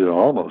college. It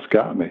almost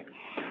got me.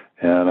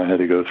 And I had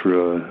to go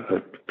through a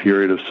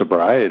period of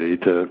sobriety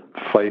to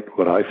fight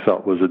what I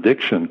felt was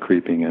addiction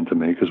creeping into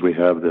me, because we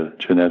have the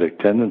genetic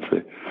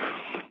tendency."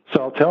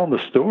 So I'll tell them the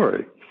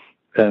story.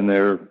 And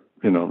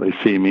they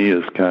see me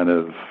as kind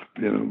of,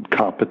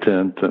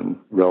 competent and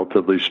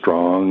relatively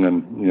strong,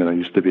 and,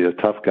 used to be a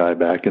tough guy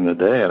back in the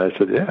day. And I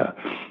said, "Yeah,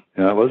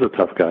 I was a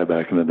tough guy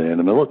back in the day in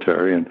the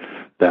military, and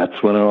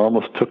that's when it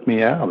almost took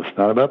me out. It's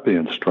not about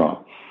being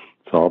strong.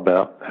 It's all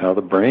about how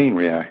the brain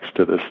reacts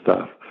to this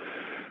stuff."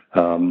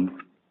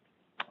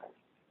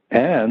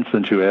 And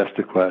since you asked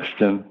the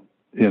question,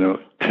 you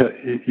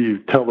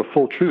tell the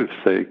full truth.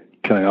 Say,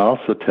 can I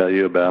also tell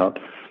you about,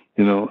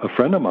 a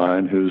friend of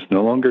mine who's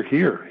no longer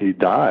here? He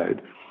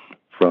died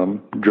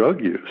from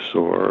drug use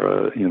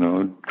or,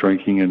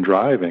 drinking and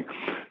driving.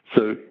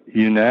 So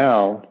you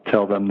now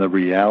tell them the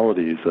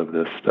realities of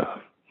this stuff.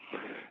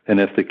 And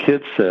if the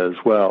kid says,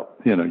 well,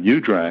 you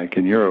drank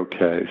and you're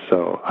okay,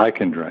 so I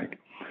can drink,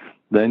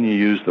 then you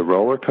use the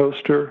roller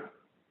coaster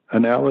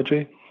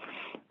analogy.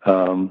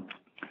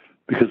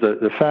 Because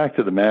the fact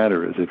of the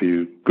matter is, if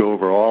you go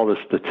over all the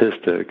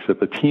statistics,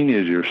 if a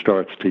teenager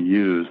starts to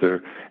use,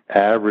 their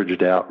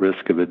averaged out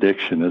risk of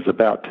addiction is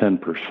about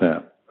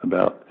 10%,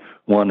 about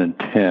 1 in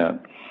 10,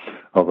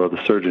 although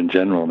the Surgeon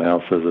General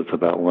now says it's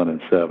about 1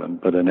 in 7.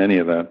 But in any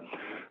event,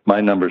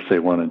 my numbers say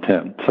 1 in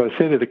 10. So I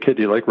say to the kid,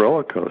 do you like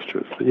roller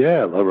coasters?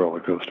 Yeah, I love roller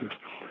coasters.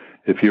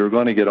 If you were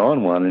going to get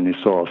on one and you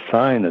saw a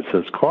sign that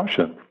says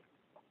caution,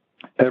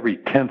 every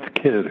 10th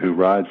kid who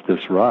rides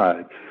this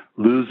ride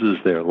loses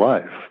their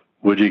life.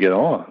 Would you get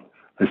on?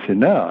 I said,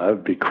 no, that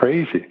would be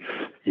crazy.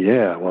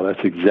 Yeah, well,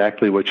 that's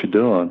exactly what you're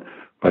doing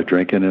by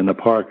drinking in the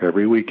park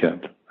every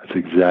weekend. That's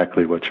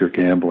exactly what you're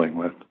gambling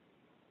with.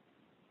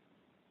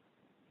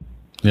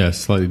 Yeah, it's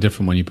slightly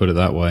different when you put it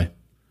that way.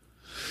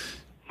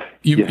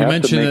 You have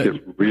mentioned to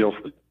make it real.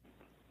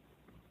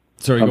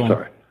 Sorry, go on.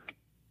 Sorry.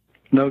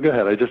 No, go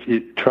ahead.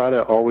 You try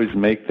to always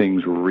make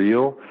things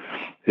real.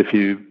 If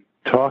you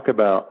talk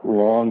about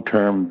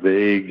long-term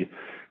vague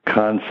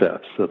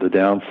concepts of the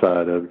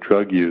downside of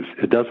drug use,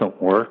 it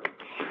doesn't work.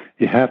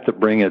 You have to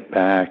bring it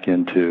back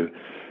into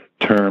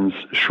terms,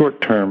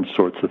 short-term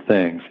sorts of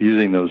things.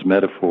 Using those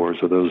metaphors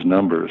or those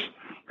numbers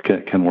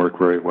can work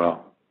very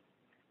well.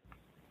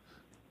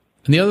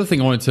 And the other thing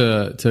I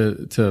wanted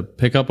to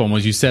pick up on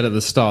was you said at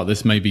the start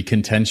this may be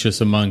contentious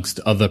amongst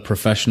other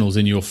professionals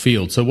in your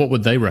field. So what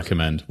would they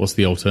recommend? What's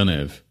the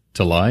alternative?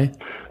 To lie?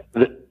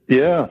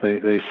 Yeah,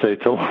 they say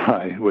to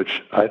lie,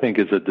 which I think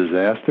is a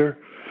disaster.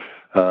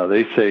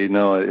 They say,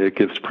 no, it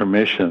gives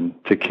permission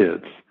to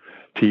kids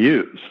to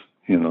use.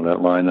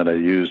 That line that I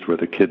used where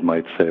the kid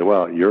might say,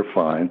 well, you're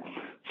fine,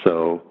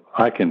 so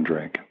I can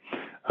drink.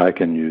 I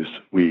can use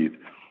weed.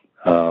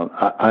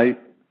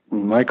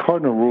 My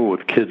cardinal rule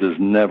with kids is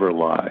never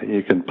lie.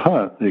 You can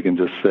punt. You can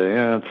just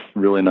say, it's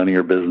really none of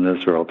your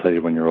business, or I'll tell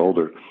you when you're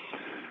older.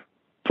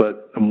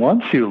 But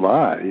once you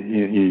lie,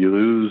 you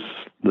lose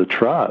the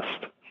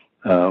trust,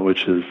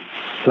 which is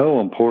so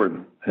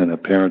important in a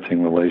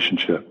parenting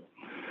relationship.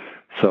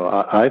 So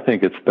I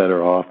think it's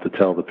better off to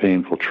tell the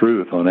painful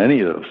truth on any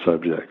of those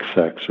subjects,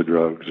 sex or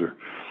drugs or,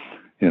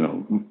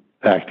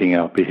 acting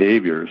out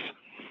behaviors,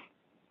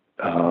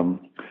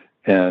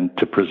 and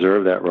to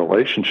preserve that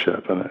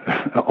relationship. And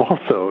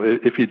also,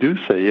 if you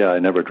do say, yeah, I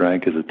never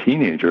drank as a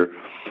teenager,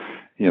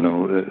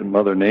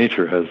 Mother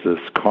Nature has this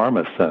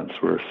karma sense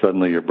where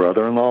suddenly your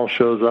brother-in-law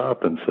shows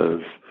up and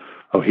says,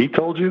 oh, he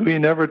told you he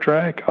never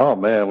drank? Oh,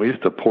 man, we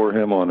used to pour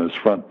him on his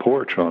front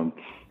porch on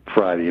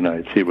Friday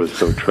nights. He was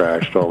so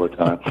trashed all the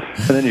time.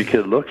 And then your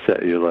kid looks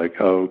at you like,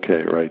 oh,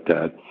 okay, right,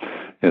 Dad.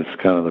 It's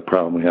kind of the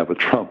problem we have with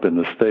Trump in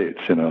the States.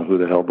 Who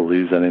the hell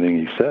believes anything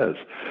he says?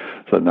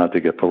 So not to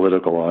get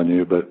political on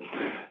you, but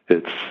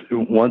it's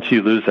once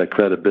you lose that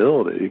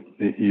credibility,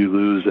 you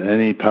lose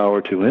any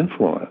power to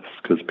influence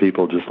because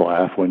people just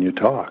laugh when you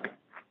talk.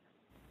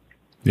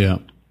 Yeah.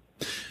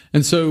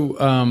 And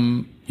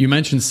so you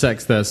mentioned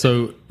sex there.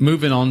 So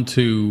moving on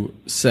to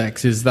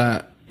sex, is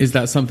that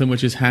something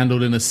which is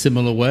handled in a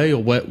similar way,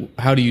 or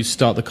how do you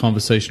start the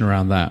conversation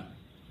around that?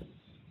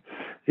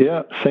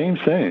 Yeah,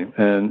 same.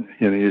 And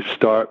you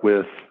start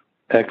with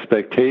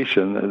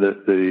expectation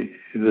that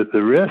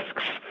the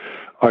risks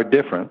are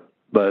different,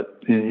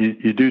 but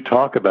you do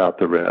talk about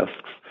the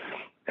risks,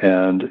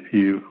 and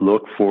you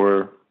look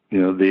for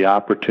the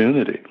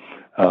opportunity.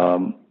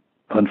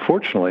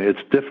 Unfortunately,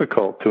 it's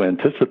difficult to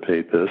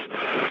anticipate this.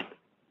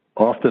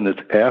 Often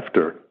it's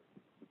after,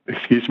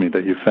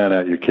 that you found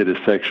out your kid is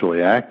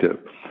sexually active,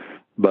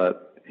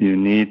 but you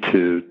need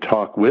to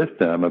talk with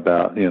them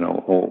about,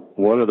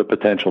 what are the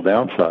potential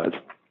downsides?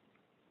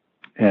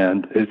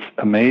 And it's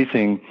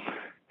amazing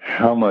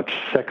how much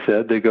sex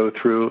ed they go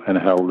through and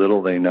how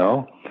little they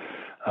know.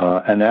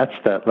 And that's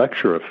that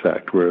lecture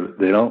effect where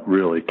they don't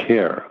really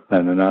care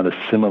and they're not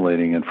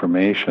assimilating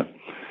information.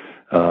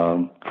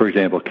 For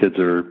example, kids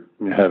are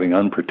having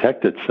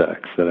unprotected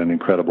sex at an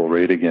incredible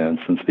rate again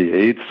since the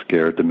AIDS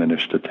scare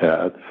diminished a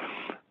tad,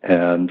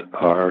 and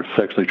our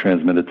sexually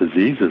transmitted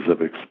diseases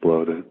have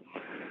exploded.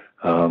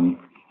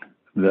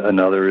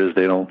 Another is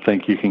they don't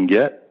think you can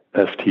get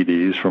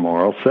STDs from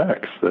oral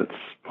sex. That's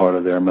part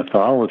of their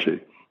mythology,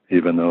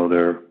 even though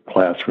their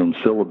classroom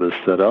syllabus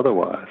said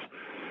otherwise.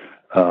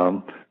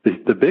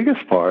 The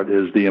biggest part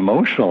is the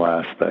emotional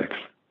aspects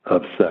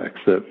of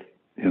sex that,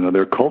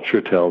 their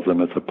culture tells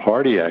them it's a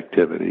party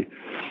activity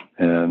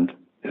and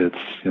it's,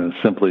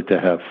 simply to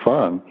have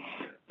fun.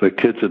 But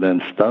kids are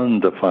then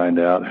stunned to find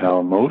out how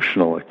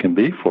emotional it can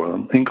be for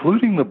them,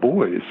 including the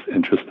boys,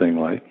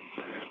 interestingly.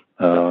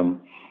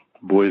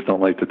 Boys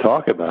don't like to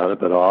talk about it,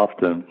 but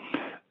often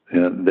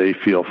they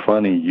feel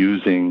funny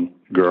using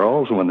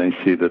girls when they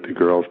see that the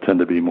girls tend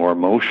to be more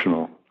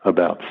emotional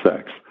about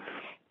sex.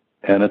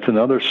 And it's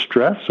another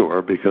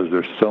stressor because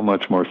they're so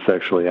much more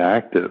sexually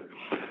active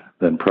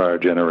than prior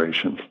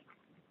generations.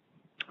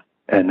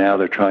 And now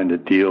they're trying to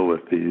deal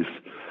with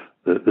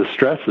the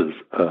stresses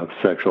of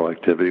sexual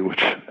activity,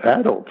 which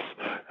adults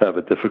have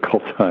a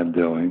difficult time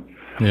doing.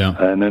 Yeah.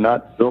 And they're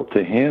not built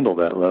to handle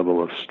that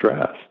level of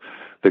stress.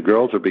 The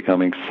girls are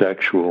becoming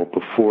sexual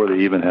before they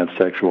even have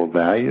sexual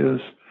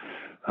values,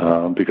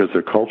 because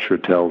their culture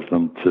tells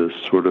them to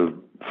sort of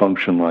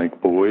function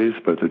like boys,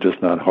 but they're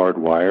just not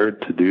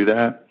hardwired to do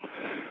that.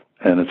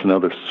 And it's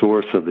another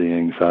source of the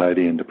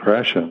anxiety and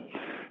depression.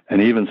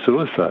 And even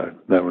suicide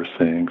that we're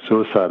seeing.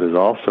 Suicide has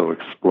also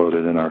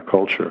exploded in our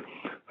culture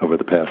over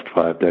the past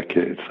 5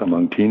 decades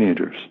among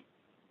teenagers.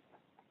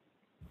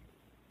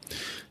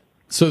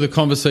 So the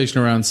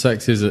conversation around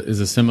sex is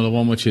a similar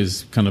one, which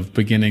is kind of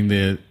beginning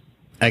the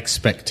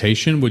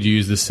expectation. Would you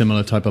use the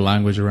similar type of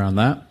language around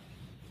that?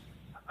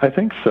 I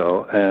think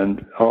so.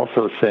 And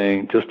also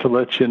saying, just to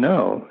let you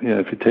know,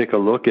 if you take a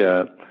look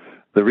at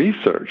the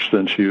research,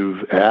 since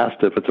you've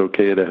asked if it's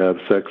okay to have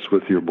sex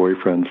with your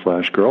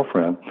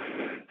boyfriend/girlfriend,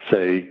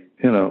 say,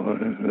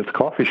 it's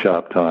coffee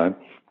shop time,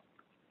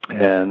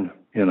 and,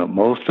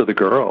 most of the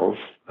girls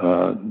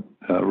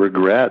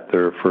regret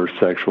their first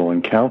sexual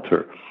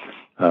encounter.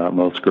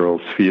 Most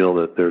girls feel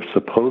that they're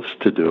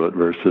supposed to do it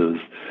versus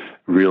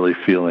really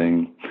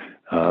feeling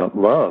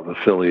love,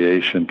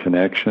 affiliation,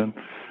 connection.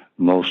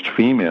 Most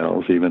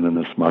females, even in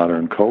this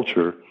modern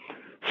culture,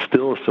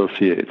 still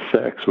associate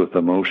sex with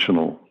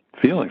emotional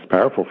feelings,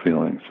 powerful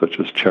feelings, such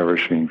as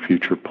cherishing,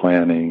 future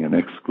planning, and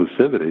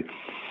exclusivity.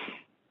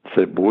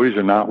 Say boys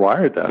are not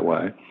wired that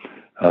way.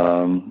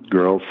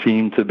 Girls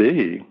seem to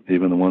be,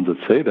 even the ones that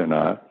say they're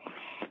not.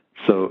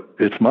 So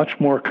it's much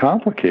more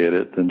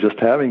complicated than just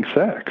having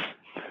sex.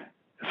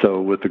 So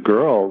with the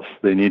girls,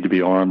 they need to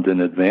be armed in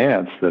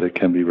advance that it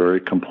can be very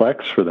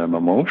complex for them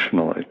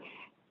emotionally.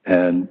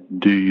 And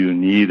do you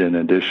need an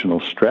additional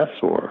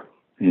stressor?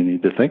 You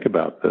need to think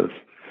about this.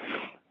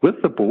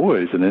 With the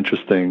boys, and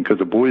interesting, because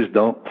the boys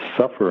don't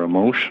suffer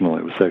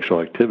emotionally with sexual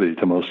activity.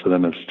 To most of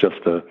them, it's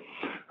just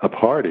a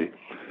party.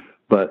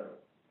 But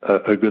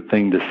a good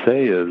thing to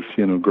say is,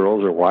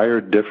 girls are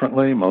wired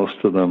differently.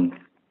 Most of them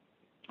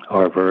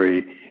are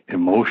very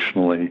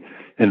emotionally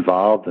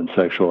involved in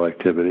sexual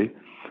activity.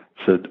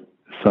 Said,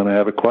 son, I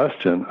have a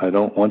question. I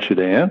don't want you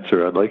to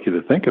answer. I'd like you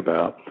to think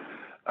about.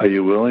 Are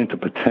you willing to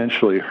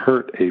potentially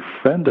hurt a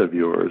friend of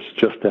yours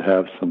just to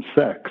have some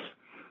sex?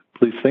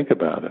 Please think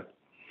about it.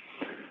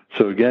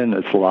 So again,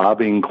 it's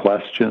lobbing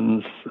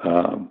questions,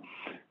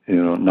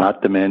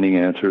 not demanding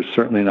answers,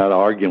 certainly not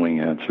arguing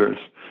answers,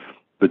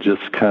 but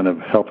just kind of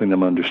helping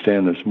them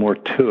understand there's more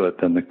to it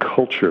than the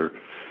culture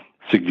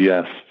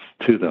suggests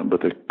to them.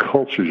 But the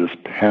culture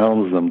just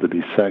pounds them to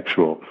be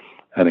sexual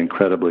at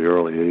incredibly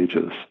early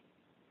ages.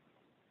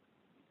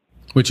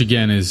 Which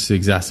again is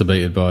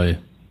exacerbated by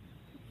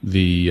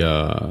the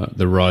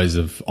rise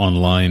of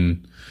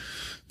online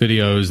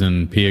videos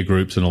and peer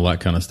groups and all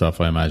that kind of stuff,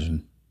 I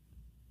imagine.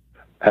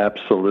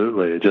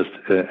 Absolutely. Just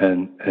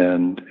and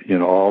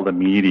all the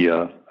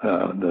media,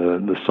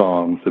 the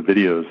songs, the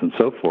videos, and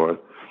so forth,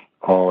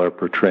 all are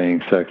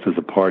portraying sex as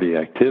a party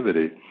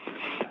activity.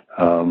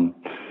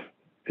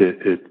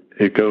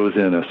 It goes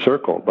in a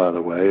circle, by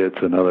the way.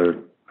 It's another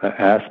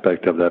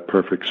aspect of that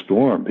perfect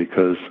storm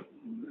because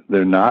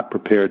they're not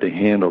prepared to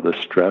handle the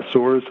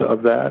stressors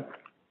of that.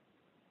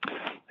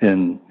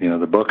 In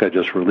the book I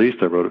just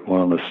released, I wrote one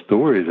of the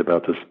stories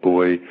about this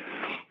boy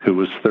who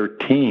was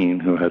 13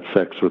 who had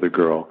sex with a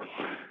girl.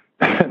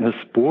 And this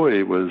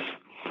boy was,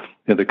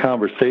 the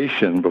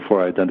conversation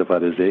before I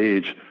identified his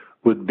age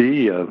would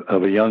be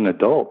of a young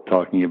adult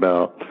talking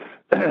about,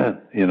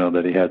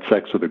 that he had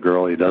sex with a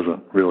girl he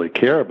doesn't really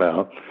care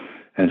about.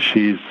 And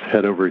she's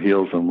head over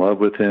heels in love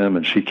with him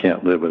and she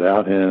can't live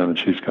without him and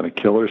she's going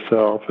to kill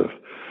herself if,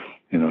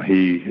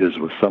 he is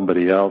with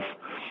somebody else.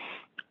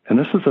 And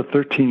this is a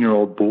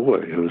 13-year-old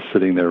boy who was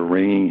sitting there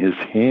wringing his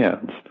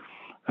hands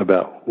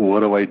about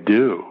what do I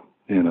do?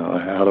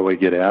 How do I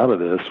get out of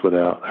this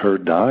without her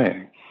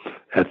dying?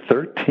 At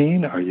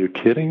 13, are you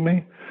kidding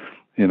me?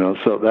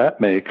 So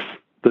that makes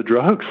the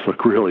drugs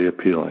look really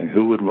appealing.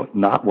 Who would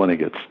not want to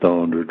get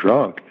stoned or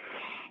drunk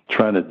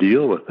trying to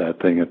deal with that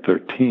thing at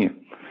 13?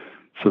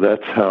 So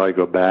that's how I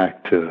go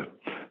back to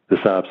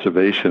this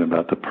observation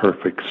about the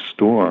perfect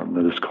storm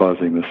that is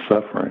causing this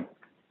suffering.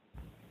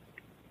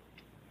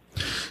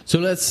 So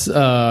let's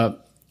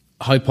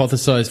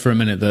hypothesize for a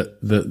minute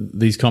that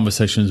these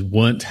conversations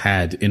weren't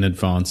had in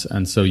advance,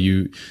 and so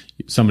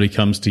somebody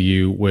comes to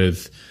you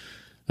with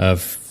a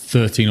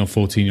 13 or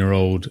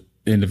 14-year-old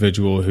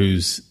individual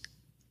who's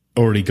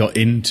already got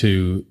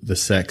into the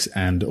sex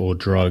and or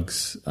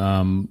drugs.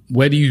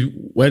 Where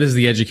does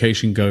the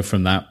education go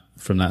from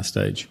that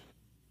stage?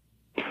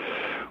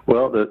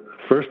 Well,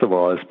 first of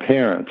all, as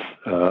parents,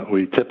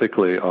 we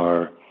typically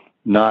are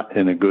not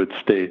in a good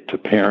state to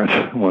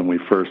parent when we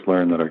first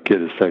learn that our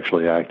kid is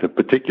sexually active,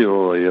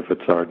 particularly if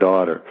it's our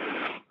daughter.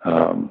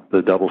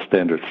 The double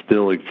standard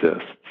still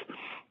exists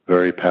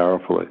very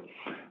powerfully.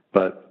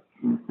 But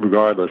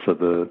regardless of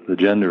the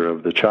gender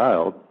of the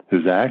child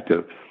who's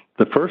active,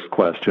 the first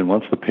question,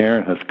 once the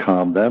parent has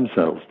calmed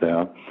themselves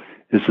down,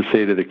 is to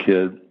say to the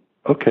kid,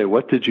 okay,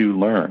 what did you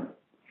learn?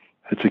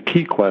 It's a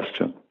key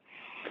question.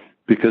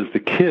 Because the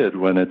kid,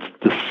 when it's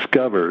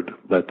discovered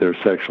that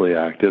they're sexually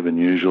active, and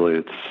usually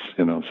it's,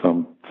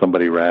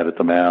 somebody ratted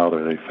them out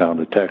or they found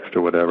a text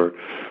or whatever,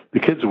 the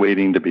kid's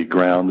waiting to be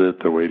grounded,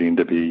 they're waiting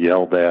to be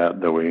yelled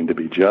at, they're waiting to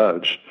be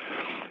judged.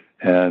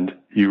 And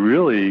you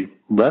really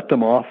let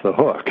them off the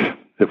hook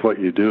if what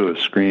you do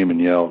is scream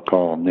and yell,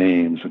 call them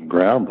names and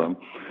ground them,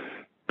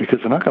 because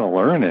they're not going to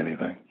learn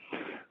anything.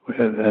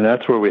 And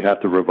that's where we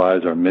have to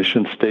revise our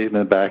mission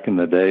statement. Back in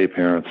the day,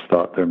 parents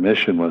thought their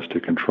mission was to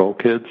control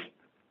kids.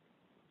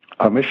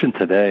 Our mission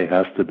today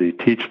has to be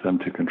teach them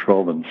to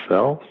control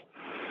themselves,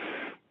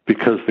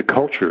 because the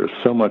culture is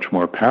so much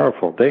more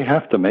powerful. They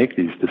have to make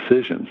these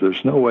decisions.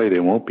 There's no way they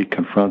won't be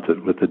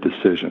confronted with a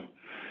decision.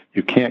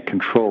 You can't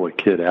control a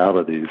kid out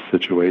of these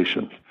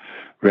situations.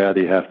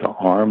 Rather, you have to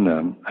arm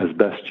them as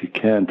best you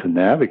can to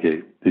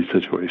navigate these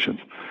situations.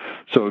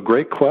 So a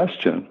great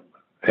question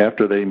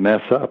after they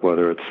mess up,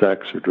 whether it's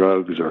sex or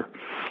drugs or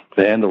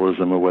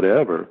vandalism or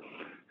whatever,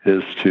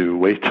 is to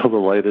wait till the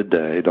light of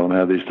day. Don't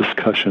have these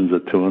discussions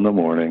at 2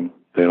 a.m.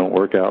 They don't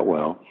work out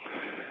well.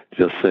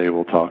 Just say,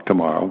 we'll talk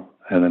tomorrow.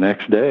 And the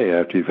next day,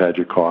 after you've had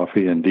your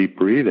coffee and deep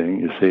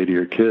breathing, you say to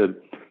your kid,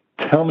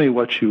 tell me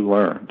what you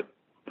learned.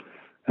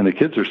 And the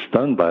kids are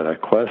stunned by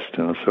that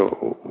question.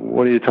 So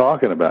what are you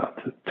talking about?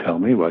 Tell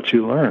me what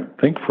you learned.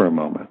 Think for a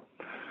moment.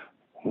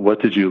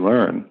 What did you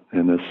learn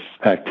in this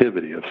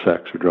activity of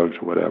sex or drugs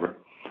or whatever?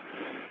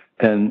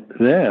 And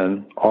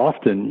then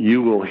often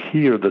you will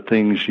hear the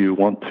things you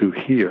want to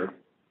hear.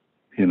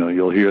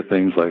 You'll hear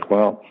things like,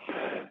 well,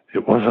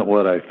 it wasn't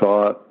what I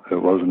thought.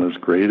 It wasn't as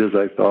great as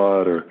I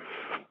thought. Or,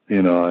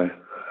 I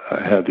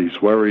had these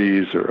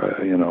worries, or,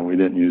 we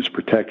didn't use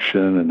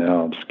protection and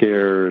now I'm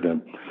scared.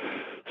 And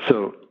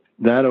so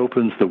that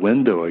opens the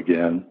window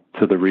again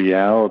to the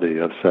reality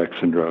of sex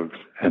and drugs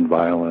and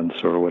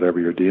violence or whatever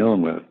you're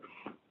dealing with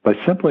by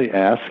simply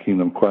asking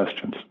them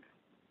questions.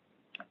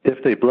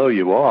 If they blow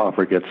you off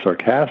or get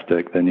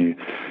sarcastic, then you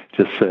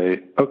just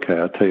say, okay,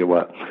 I'll tell you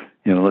what,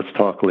 let's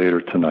talk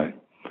later tonight.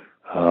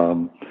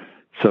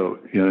 So,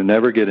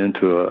 never get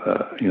into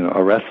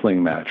a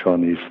wrestling match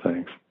on these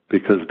things,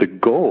 because the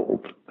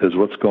gold is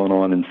what's going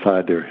on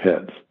inside their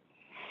heads.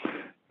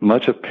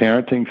 Much of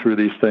parenting through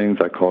these things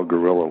I call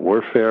guerrilla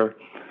warfare,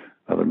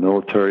 another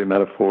military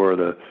metaphor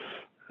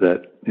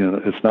that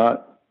it's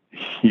not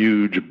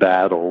huge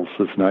battles.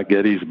 It's not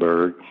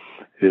Gettysburg.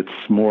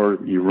 It's more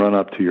you run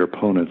up to your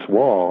opponent's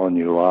wall and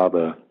you lob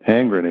a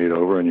hand grenade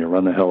over and you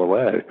run the hell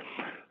away.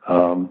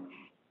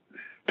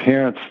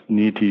 Parents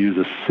need to use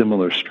a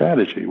similar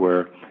strategy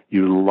where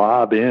you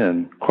lob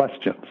in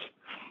questions,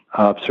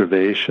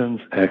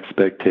 observations,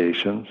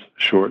 expectations,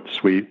 short,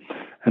 sweet,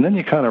 and then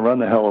you kind of run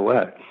the hell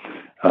away,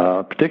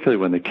 particularly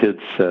when the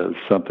kid says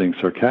something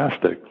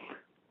sarcastic,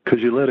 because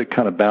you let it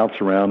kind of bounce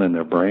around in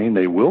their brain.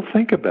 They will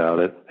think about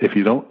it if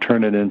you don't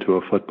turn it into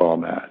a football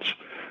match.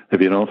 If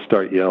you don't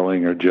start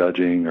yelling or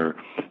judging or,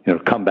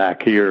 come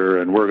back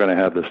here and we're going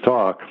to have this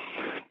talk,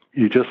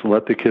 you just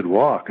let the kid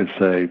walk and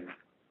say,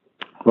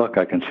 look,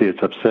 I can see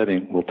it's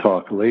upsetting. We'll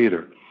talk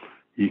later.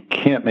 You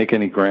can't make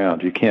any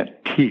ground. You can't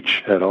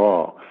teach at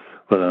all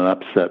with an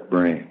upset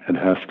brain. It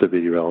has to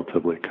be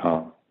relatively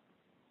calm.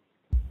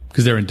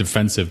 Because they're in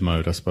defensive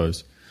mode, I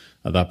suppose,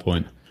 at that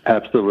point.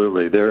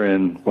 Absolutely. They're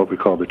in what we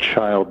call the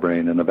child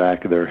brain in the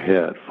back of their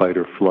head, fight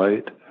or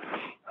flight.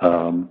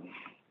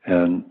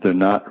 And they're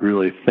not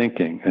really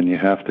thinking. And you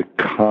have to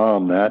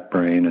calm that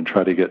brain and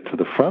try to get to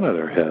the front of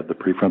their head, the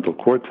prefrontal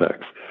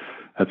cortex.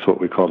 That's what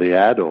we call the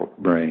adult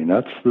brain.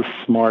 That's the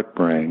smart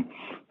brain.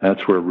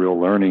 That's where real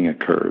learning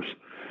occurs.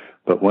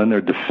 But when they're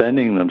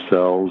defending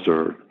themselves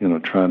or,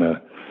 trying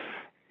to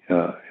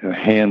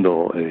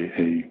handle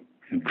a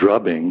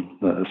drubbing,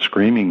 a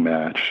screaming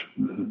match,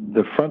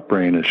 the front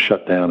brain is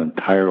shut down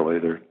entirely.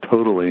 They're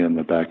totally in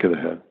the back of the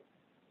head.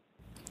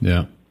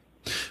 Yeah.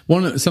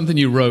 Something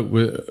you wrote,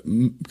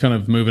 kind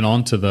of moving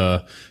on to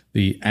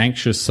the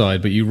anxious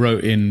side, but you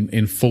wrote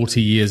in 40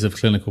 years of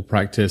clinical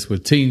practice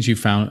with teens, you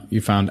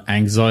found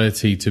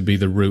anxiety to be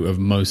the root of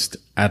most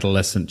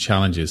adolescent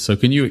challenges. So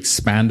can you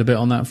expand a bit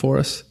on that for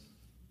us?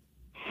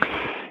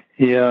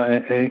 Yeah,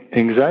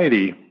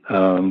 anxiety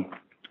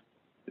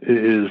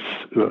is,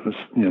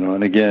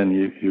 and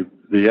again, you're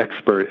the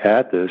expert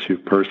at this.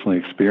 You've personally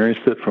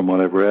experienced it from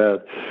what I've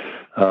read.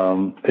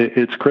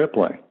 It's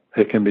crippling.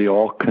 It can be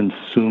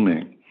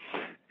all-consuming,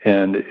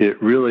 and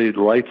it really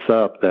lights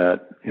up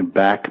that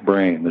back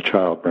brain, the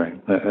child brain.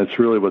 That's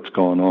really what's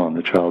going on.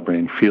 The child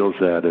brain feels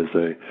that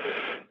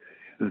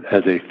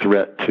as a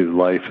threat to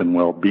life and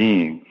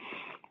well-being,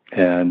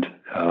 and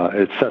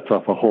it sets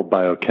off a whole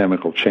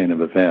biochemical chain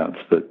of events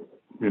that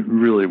it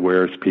really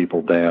wears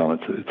people down.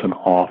 It's an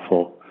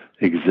awful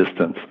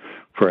existence.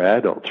 For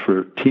adults,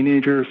 for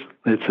teenagers,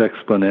 it's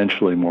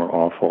exponentially more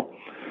awful.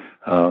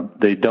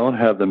 They don't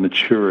have the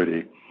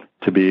maturity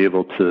to be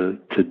able to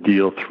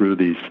deal through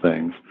these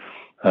things.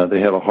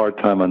 They have a hard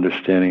time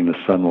understanding the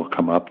sun will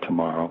come up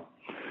tomorrow.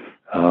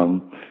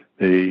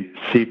 They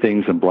see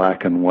things in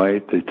black and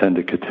white. They tend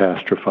to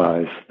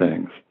catastrophize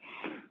things.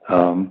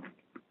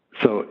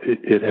 So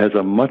it has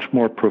a much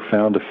more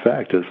profound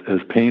effect.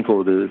 As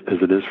painful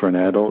as it is for an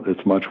adult,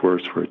 it's much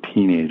worse for a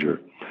teenager.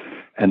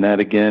 And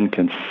that, again,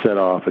 can set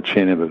off a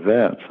chain of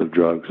events of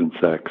drugs and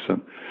sex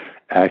and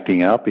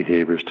acting out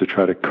behaviors to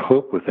try to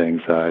cope with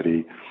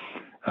anxiety,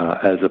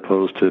 as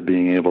opposed to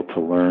being able to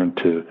learn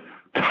to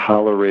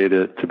tolerate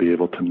it, to be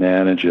able to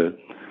manage it.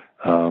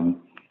 And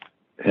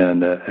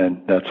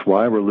that's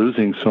why we're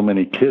losing so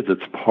many kids.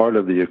 It's part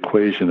of the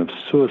equation of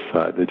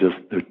suicide.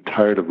 They're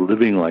tired of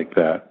living like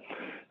that.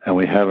 And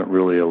we haven't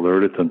really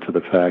alerted them to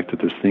the fact that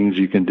there's things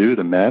you can do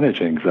to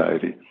manage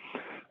anxiety.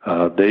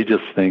 They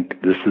just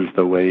think this is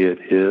the way it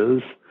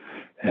is,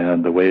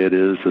 and the way it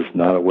is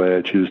not a way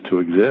I choose to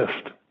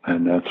exist.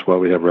 And that's why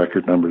we have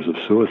record numbers of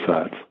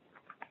suicides.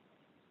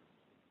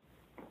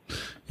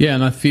 Yeah,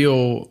 and I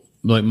feel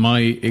like my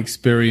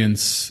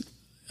experience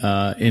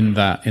in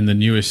the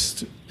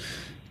newest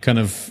kind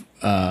of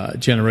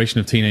generation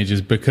of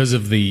teenagers, because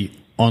of the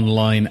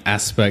online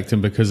aspect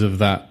and because of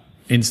that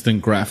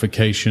instant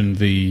gratification,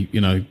 the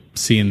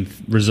seeing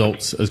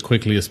results as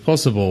quickly as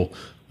possible,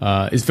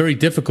 it's very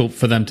difficult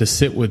for them to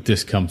sit with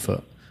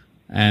discomfort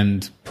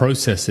and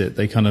process it.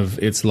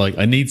 It's like,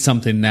 I need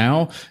something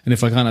now, and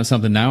if I can't have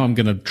something now, I'm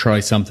going to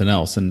try something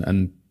else.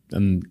 And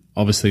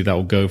obviously that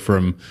will go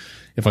from,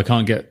 if I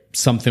can't get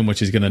something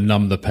which is going to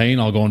numb the pain,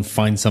 I'll go and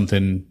find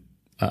something,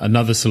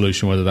 another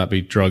solution, whether that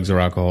be drugs or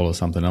alcohol or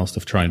something else, to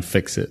try and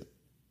fix it.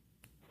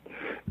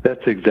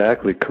 That's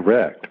exactly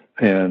correct.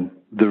 And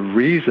the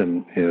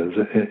reason is,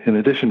 in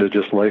addition to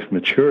just life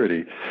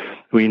maturity,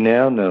 we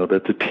now know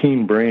that the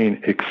teen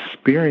brain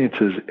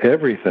experiences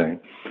everything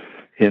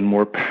in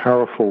more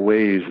powerful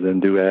ways than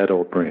do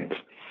adult brains.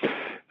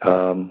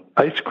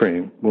 Ice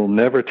cream will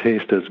never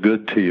taste as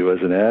good to you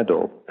as an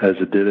adult as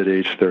it did at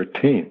age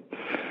 13.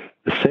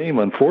 The same,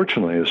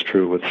 unfortunately, is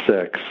true with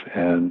sex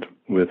and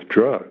with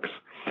drugs.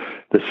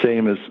 The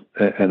same is,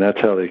 and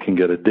that's how they can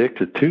get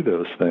addicted to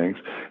those things.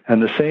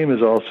 And the same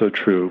is also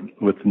true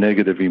with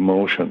negative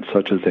emotions,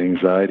 such as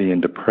anxiety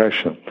and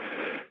depression.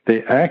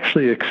 They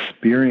actually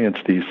experience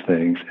these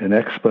things in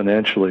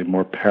exponentially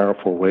more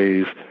powerful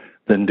ways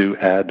than do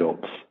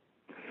adults.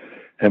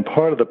 And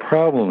part of the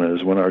problem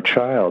is when our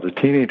child, a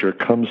teenager,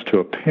 comes to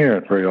a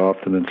parent very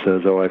often and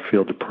says, "Oh, I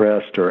feel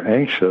depressed or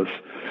anxious,"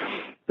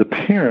 the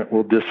parent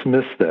will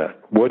dismiss that.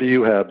 "What do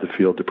you have to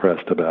feel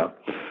depressed about?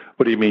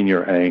 What do you mean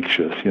you're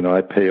anxious?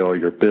 I pay all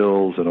your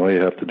bills, and all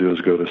you have to do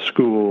is go to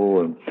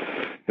school and,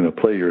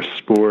 play your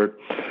sport."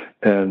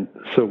 And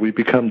so we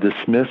become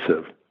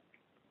dismissive.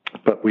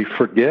 But we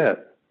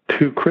forget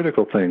two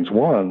critical things.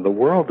 One, the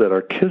world that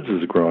our kids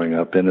is growing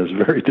up in is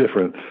very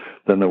different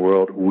than the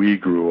world we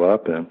grew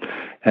up in.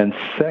 And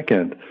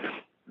second,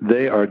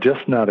 they are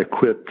just not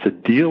equipped to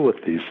deal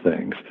with these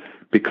things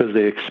because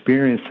they're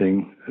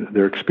experiencing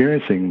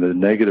the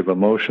negative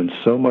emotions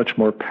so much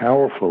more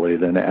powerfully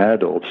than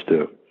adults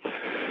do.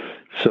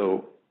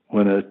 So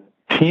when a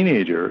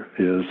teenager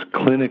is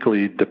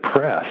clinically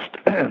depressed,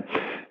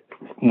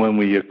 when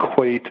we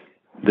equate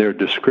their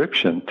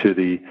description to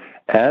the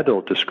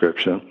adult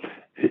description,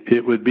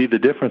 it would be the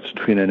difference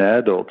between an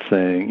adult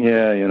saying,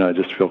 "Yeah, I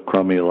just feel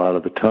crummy a lot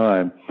of the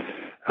time,"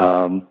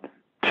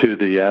 to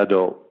the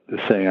adult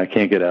saying, "I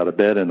can't get out of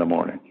bed in the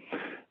morning."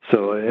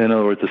 So, in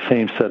other words, the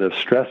same set of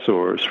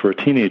stressors for a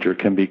teenager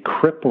can be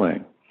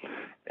crippling,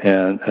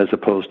 and as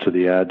opposed to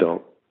the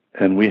adult.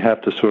 And we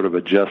have to sort of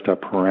adjust our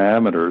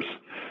parameters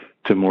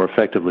to more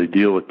effectively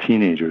deal with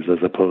teenagers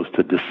as opposed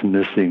to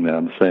dismissing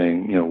them,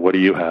 saying, "What do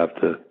you have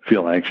to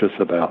feel anxious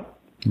about?"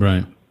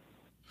 Right.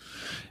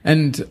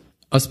 And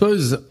I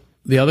suppose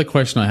the other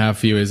question I have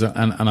for you is,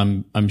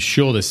 and I'm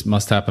sure this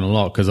must happen a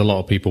lot because a lot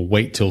of people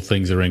wait till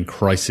things are in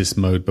crisis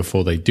mode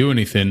before they do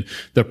anything.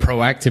 The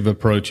proactive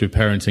approach of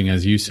parenting,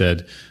 as you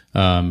said,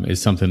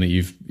 is something that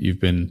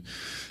you've been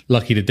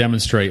lucky to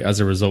demonstrate as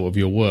a result of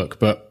your work.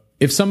 But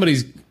if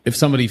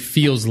somebody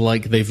feels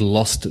like they've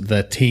lost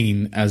their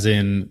teen, as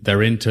in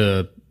they're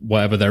into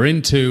whatever they're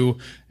into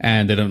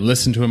and they don't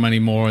listen to him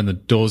anymore and the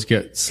doors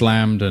get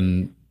slammed,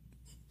 and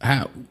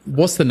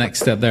what's the next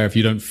step there if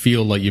you don't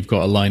feel like you've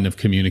got a line of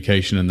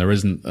communication and there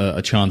isn't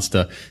a chance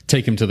to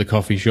take him to the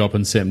coffee shop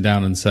and sit him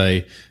down and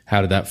say,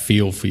 "How did that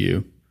feel for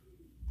you?"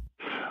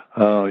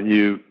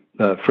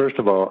 First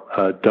of all,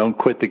 don't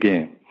quit the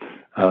game.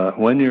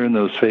 When you're in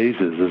those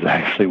phases is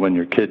actually when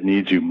your kid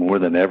needs you more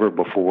than ever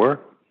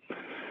before.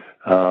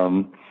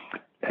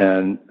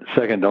 And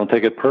second, don't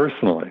take it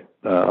personally.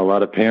 A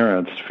lot of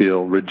parents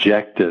feel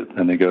rejected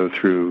and they go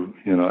through,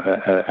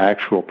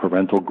 actual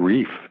parental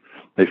grief.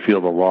 They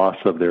feel the loss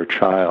of their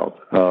child.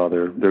 Oh,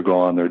 they're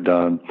gone, they're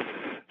done.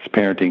 This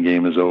parenting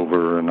game is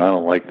over, and I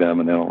don't like them,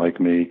 and they don't like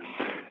me.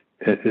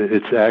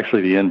 It's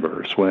actually the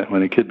inverse.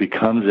 When a kid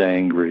becomes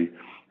angry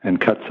and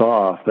cuts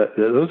off,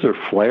 those are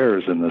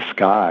flares in the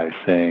sky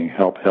saying,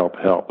 "Help, help,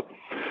 help."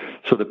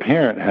 So the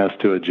parent has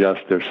to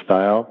adjust their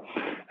style,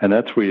 and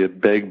that's where you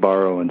beg,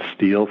 borrow, and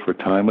steal for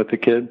time with the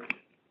kid.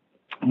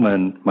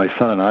 when my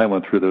son and I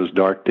went through those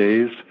dark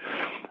days,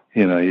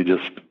 he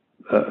just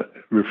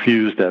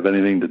refused to have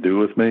anything to do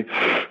with me.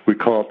 We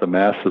call it the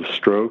massive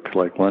stroke.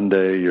 Like one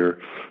day you're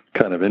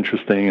kind of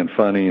interesting and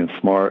funny and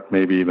smart,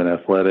 maybe even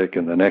athletic,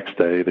 and the next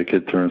day the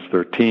kid turns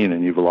 13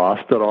 and you've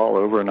lost it all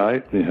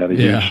overnight. You had a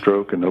huge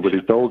stroke and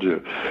nobody told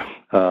you.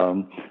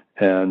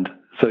 And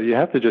so you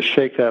have to just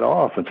shake that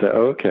off and say,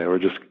 okay, we're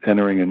just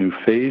entering a new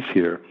phase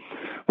here.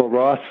 Well,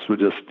 Ross would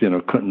just,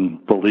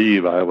 couldn't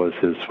believe I was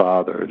his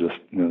father. Just,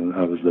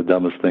 I was the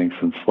dumbest thing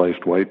since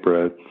sliced white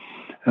bread.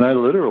 And I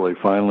literally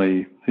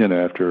finally,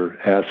 after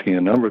asking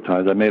a number of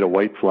times, I made a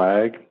white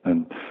flag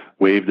and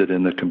waved it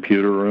in the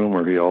computer room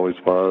where he always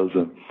was.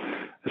 And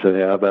I said,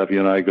 hey, how about if you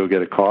and I go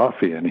get a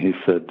coffee? And he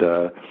said,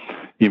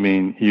 you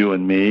mean you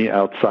and me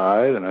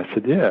outside? And I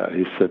said, yeah.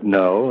 He said,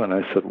 no. And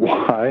I said,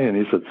 why? And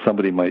he said,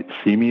 somebody might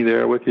see me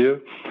there with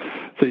you.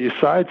 So you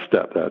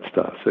sidestep that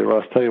stuff. Say,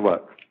 Ross, tell you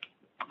what,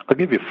 I'll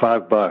give you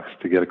 $5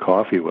 to get a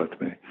coffee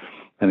with me.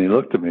 And he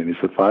looked at me and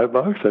he said,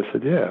 $5? I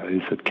said, yeah.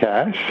 He said,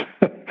 cash?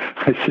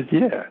 I said,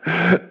 yeah.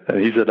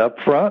 And he said, up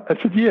front? I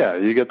said, yeah,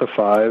 you get the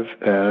 5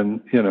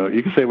 and,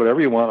 you can say whatever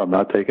you want. I'm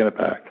not taking it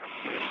back.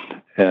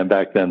 And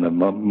back then the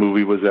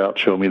movie was out,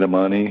 Show Me the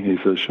Money. He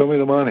says, show me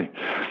the money.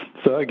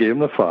 So I gave him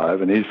the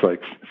 5 and he's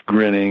like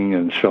grinning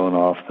and showing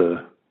off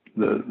the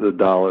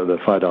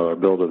 $5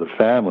 bill to the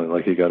family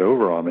like he got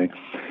over on me.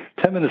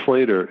 10 minutes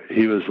later,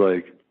 he was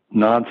like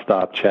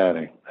nonstop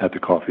chatting at the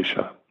coffee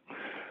shop.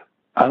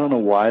 I don't know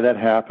why that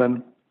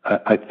happened.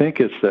 I think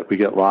it's that we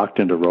get locked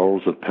into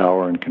roles of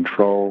power and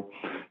control,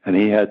 and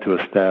he had to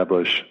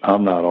establish,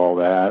 I'm not all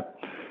that,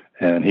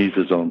 and he's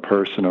his own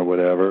person or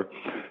whatever.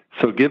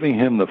 So giving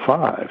him the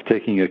 5,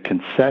 taking a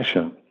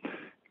concession,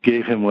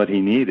 gave him what he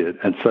needed,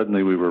 and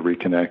suddenly we were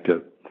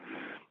reconnected.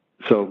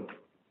 So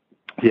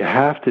you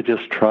have to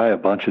just try a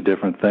bunch of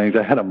different things.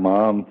 I had a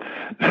mom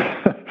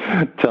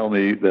tell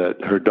me that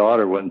her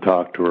daughter wouldn't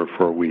talk to her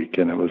for a week,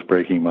 and it was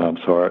breaking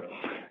Mom's heart.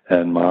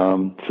 And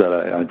Mom said,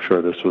 I'm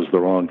sure this was the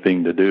wrong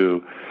thing to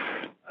do.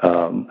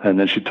 And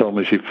then she told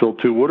me she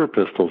filled 2 water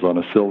pistols on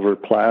a silver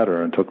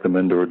platter and took them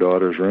into her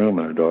daughter's room.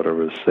 And her daughter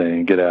was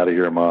saying, get out of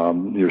here,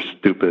 Mom. You're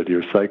stupid.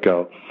 You're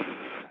psycho.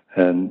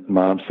 And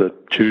Mom said,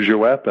 choose your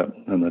weapon.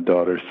 And the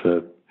daughter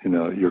said,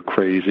 you're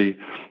crazy.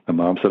 And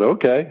Mom said,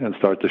 okay, and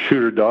started to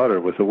shoot her daughter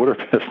with a water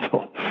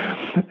pistol.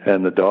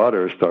 And the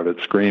daughter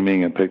started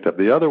screaming and picked up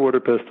the other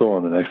water pistol.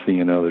 And the next thing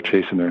you know, they're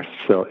chasing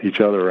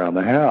each other around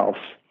the house,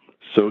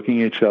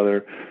 soaking each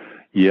other,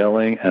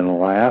 yelling and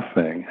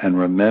laughing and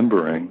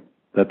remembering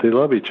that they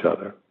love each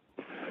other.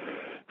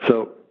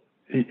 So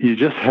you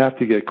just have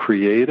to get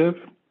creative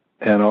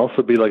and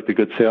also be like the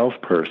good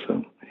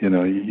salesperson.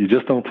 You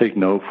just don't take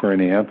no for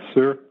an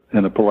answer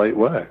in a polite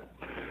way.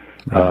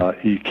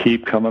 Right. You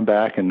keep coming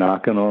back and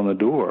knocking on the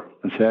door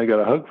and say, I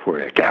got a hug for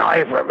you. Get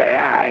away from me.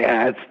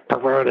 It's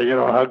perverted. You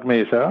don't hug me.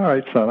 You say, all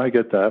right, son, I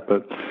get that,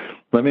 but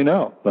let me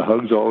know. The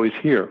hug's always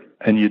here.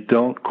 And you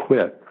don't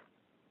quit.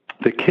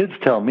 The kids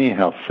tell me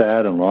how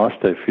sad and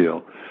lost they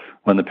feel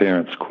when the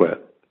parents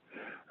quit.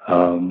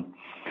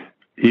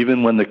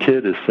 Even when the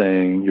kid is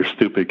saying, you're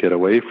stupid, get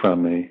away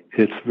from me,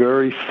 it's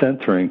very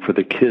centering for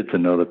the kid to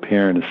know the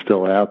parent is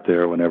still out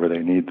there whenever they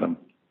need them.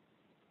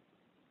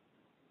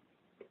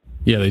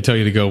 Yeah, they tell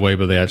you to go away,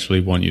 but they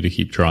actually want you to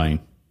keep trying.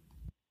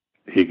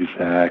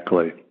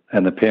 Exactly.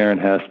 And the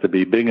parent has to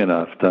be big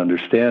enough to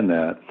understand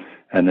that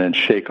and then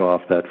shake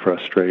off that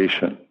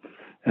frustration.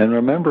 And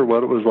remember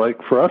what it was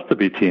like for us to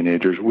be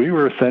teenagers. We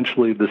were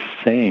essentially the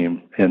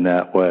same in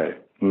that way.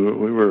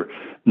 We were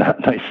not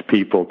nice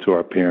people to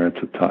our parents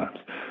at times.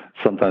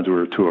 Sometimes we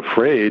were too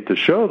afraid to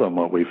show them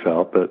what we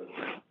felt, but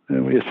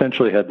we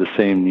essentially had the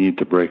same need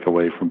to break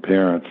away from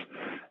parents.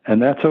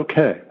 And that's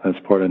okay. That's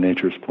part of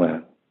nature's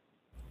plan.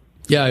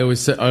 Yeah, I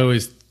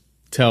always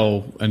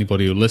tell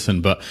anybody who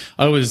listen, but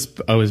I was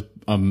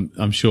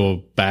I'm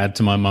sure bad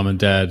to my mum and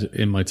dad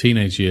in my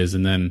teenage years,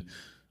 and then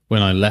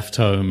when I left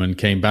home and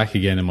came back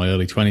again in my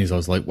early 20s, I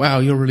was like, wow,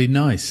 you're really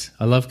nice.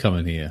 I love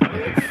coming here.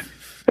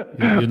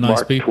 You're nice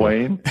Mark people.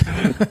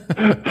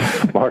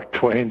 Mark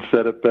Twain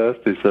said it best.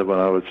 He said, when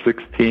I was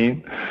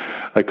 16,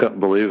 I couldn't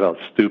believe how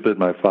stupid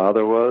my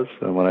father was.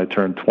 And when I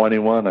turned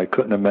 21, I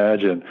couldn't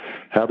imagine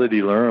how did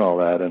he learn all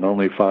that in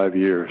only 5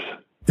 years.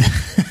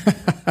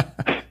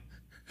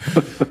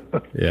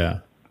 Yeah,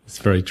 it's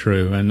very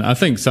true. And I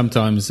think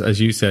sometimes,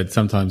 as you said,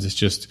 sometimes it's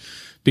just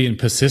being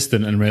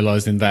persistent and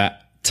realizing that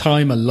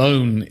time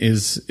alone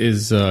is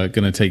going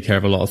to take care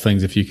of a lot of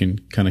things if you can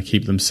kind of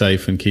keep them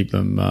safe and keep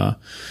them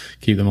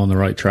on the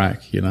right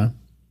track,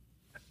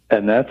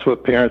 And that's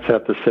what parents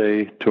have to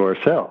say to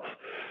ourselves,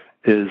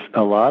 is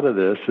a lot of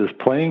this is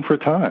playing for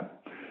time,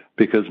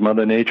 because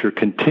Mother Nature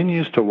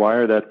continues to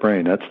wire that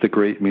brain. That's the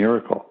great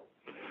miracle.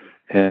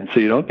 And so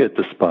you don't get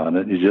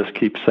despondent. You just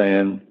keep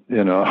saying,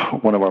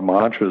 one of our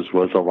mantras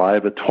was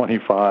alive at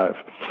 25.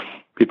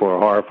 People are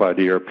horrified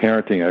to hear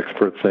parenting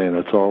experts saying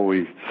that's all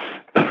we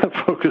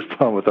focused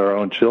on with our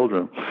own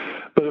children.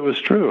 But it was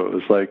true. It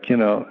was like,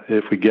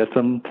 if we get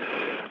them,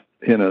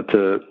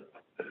 to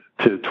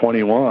to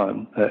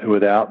 21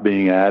 without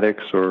being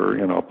addicts or,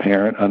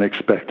 parent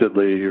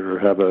unexpectedly or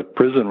have a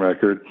prison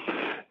record,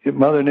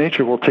 Mother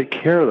Nature will take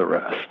care of the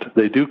rest.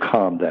 They do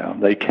calm down.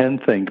 They can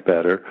think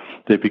better.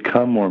 They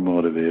become more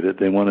motivated.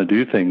 They want to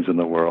do things in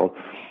the world,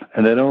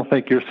 and they don't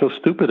think you're so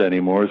stupid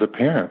anymore as a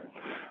parent.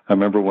 I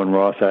remember when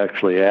Ross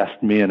actually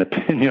asked me an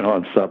opinion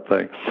on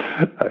something.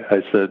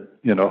 I said,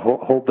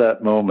 hold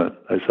that moment.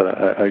 I said,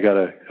 I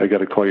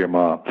gotta call your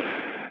mom.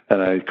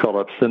 And I called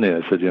up Cindy.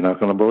 I said, you're not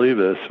going to believe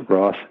this.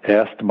 Ross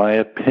asked my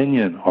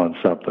opinion on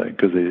something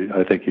because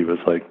I think he was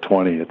like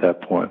 20 at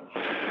that point.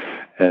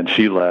 And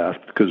she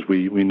laughed because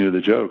we knew the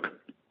joke.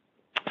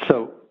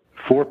 So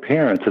for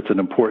parents, it's an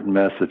important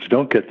message.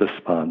 Don't get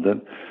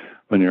despondent.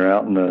 When you're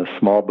out in a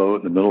small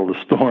boat in the middle of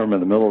the storm in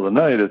the middle of the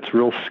night, it's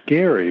real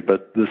scary,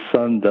 but the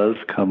sun does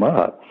come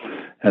up.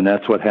 And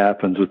that's what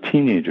happens with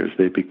teenagers.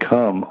 They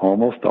become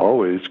almost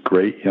always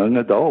great young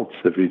adults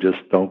if you just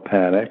don't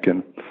panic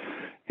and,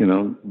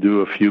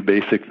 do a few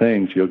basic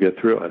things, you'll get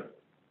through it.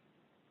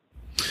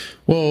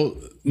 Well,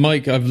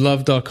 Mike, I've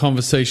loved our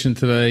conversation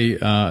today.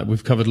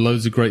 We've covered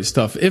loads of great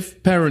stuff.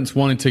 If parents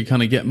wanted to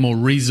kind of get more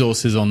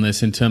resources on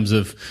this in terms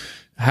of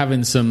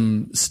having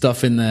some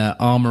stuff in their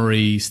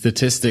armory,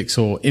 statistics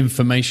or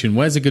information,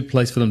 where's a good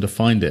place for them to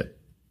find it?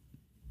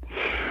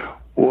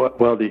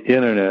 Well, the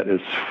internet is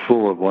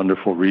full of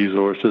wonderful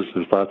resources.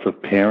 There's lots of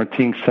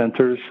parenting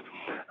centers.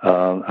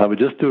 I would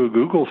just do a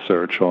Google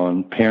search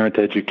on parent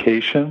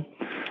education.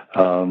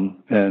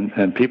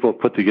 And people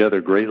put together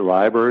great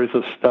libraries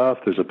of stuff.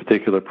 There's a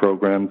particular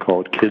program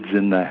called Kids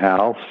in the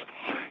House,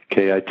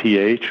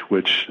 KITH,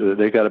 which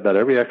they got about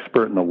every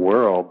expert in the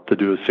world to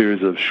do a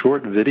series of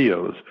short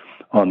videos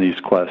on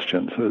these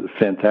questions. A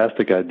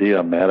fantastic idea.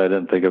 I'm mad I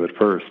didn't think of it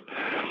first.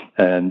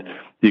 And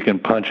you can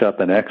punch up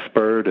an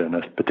expert in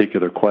a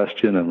particular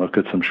question and look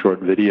at some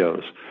short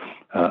videos.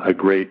 A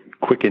great,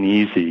 quick and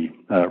easy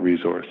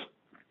resource.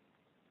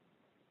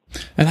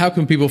 And how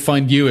can people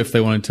find you if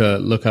they wanted to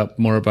look up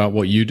more about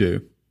what you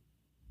do?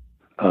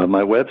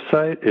 My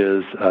website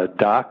is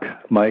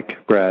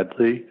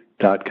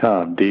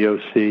docmikebradley.com,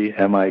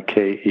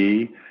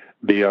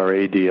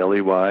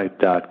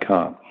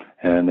 docmikebradley.com.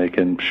 And they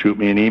can shoot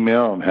me an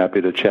email. I'm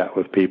happy to chat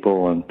with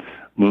people and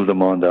move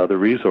them on to other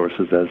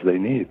resources as they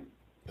need.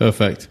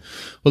 Perfect.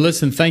 Well,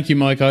 listen, thank you,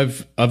 Mike.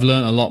 I've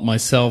learned a lot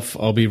myself.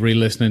 I'll be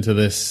re-listening to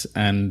this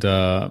and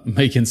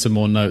making some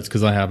more notes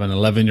because I have an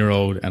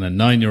 11-year-old and a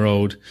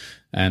 9-year-old,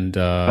 and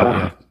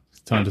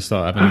it's time to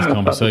start having these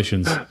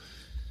conversations.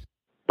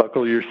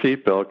 Buckle your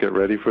seatbelt. Get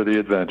ready for the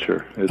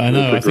adventure. I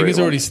know. I think it's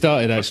already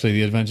started, actually.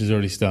 The adventure's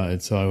already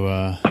started.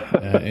 So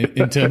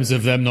in terms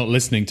of them not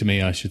listening to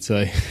me, I should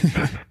say.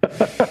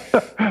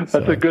 That's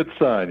a good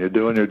sign. You're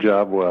doing your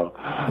job well.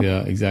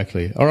 Yeah,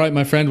 exactly. All right,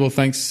 my friend. Well,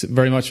 thanks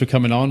very much for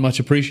coming on. Much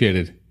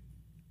appreciated.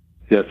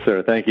 Yes,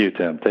 sir. Thank you,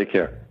 Tim. Take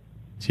care.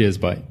 Cheers.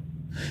 Bye.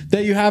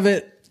 There you have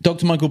it.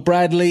 Dr. Michael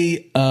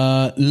Bradley,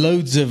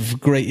 loads of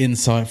great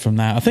insight from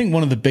that. I think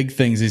one of the big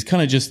things is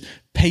kind of just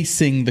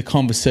pacing the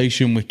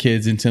conversation with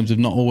kids in terms of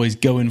not always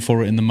going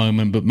for it in the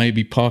moment, but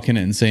maybe parking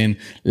it and saying,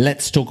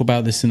 let's talk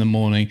about this in the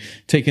morning,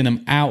 taking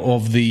them out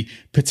of the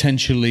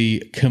potentially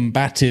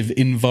combative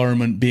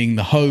environment being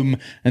the home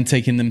and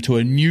taking them to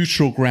a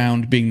neutral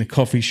ground being the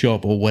coffee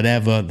shop or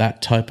whatever,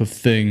 that type of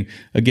thing.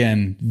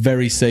 Again,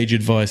 very sage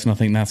advice, and I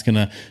think that's going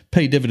to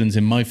pay dividends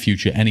in my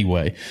future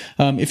anyway.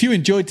 If you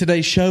enjoyed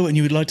today's show and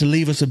you would like to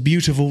leave us a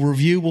beautiful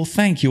review, well,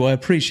 thank you. I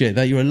appreciate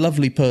that. You're a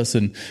lovely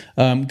person.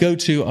 Go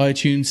to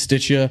iTunes,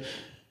 Stitcher,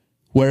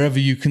 wherever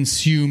you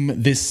consume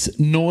this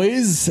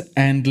noise,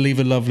 and leave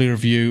a lovely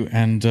review,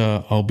 and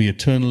I'll be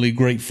eternally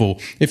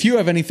grateful. If you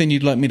have anything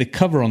you'd like me to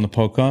cover on the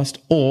podcast,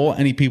 or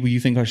any people you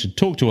think I should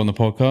talk to on the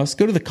podcast,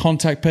 go to the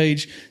contact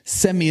page,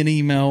 send me an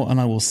email, and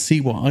I will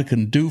see what I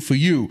can do for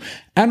you.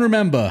 And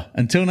remember,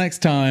 until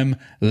next time,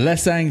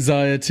 less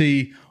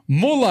anxiety,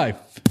 more life.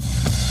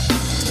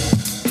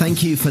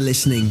 Thank you for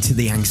listening to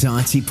the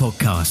Anxiety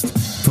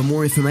Podcast. For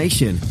more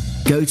information,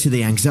 go to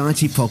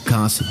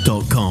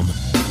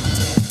theanxietypodcast.com.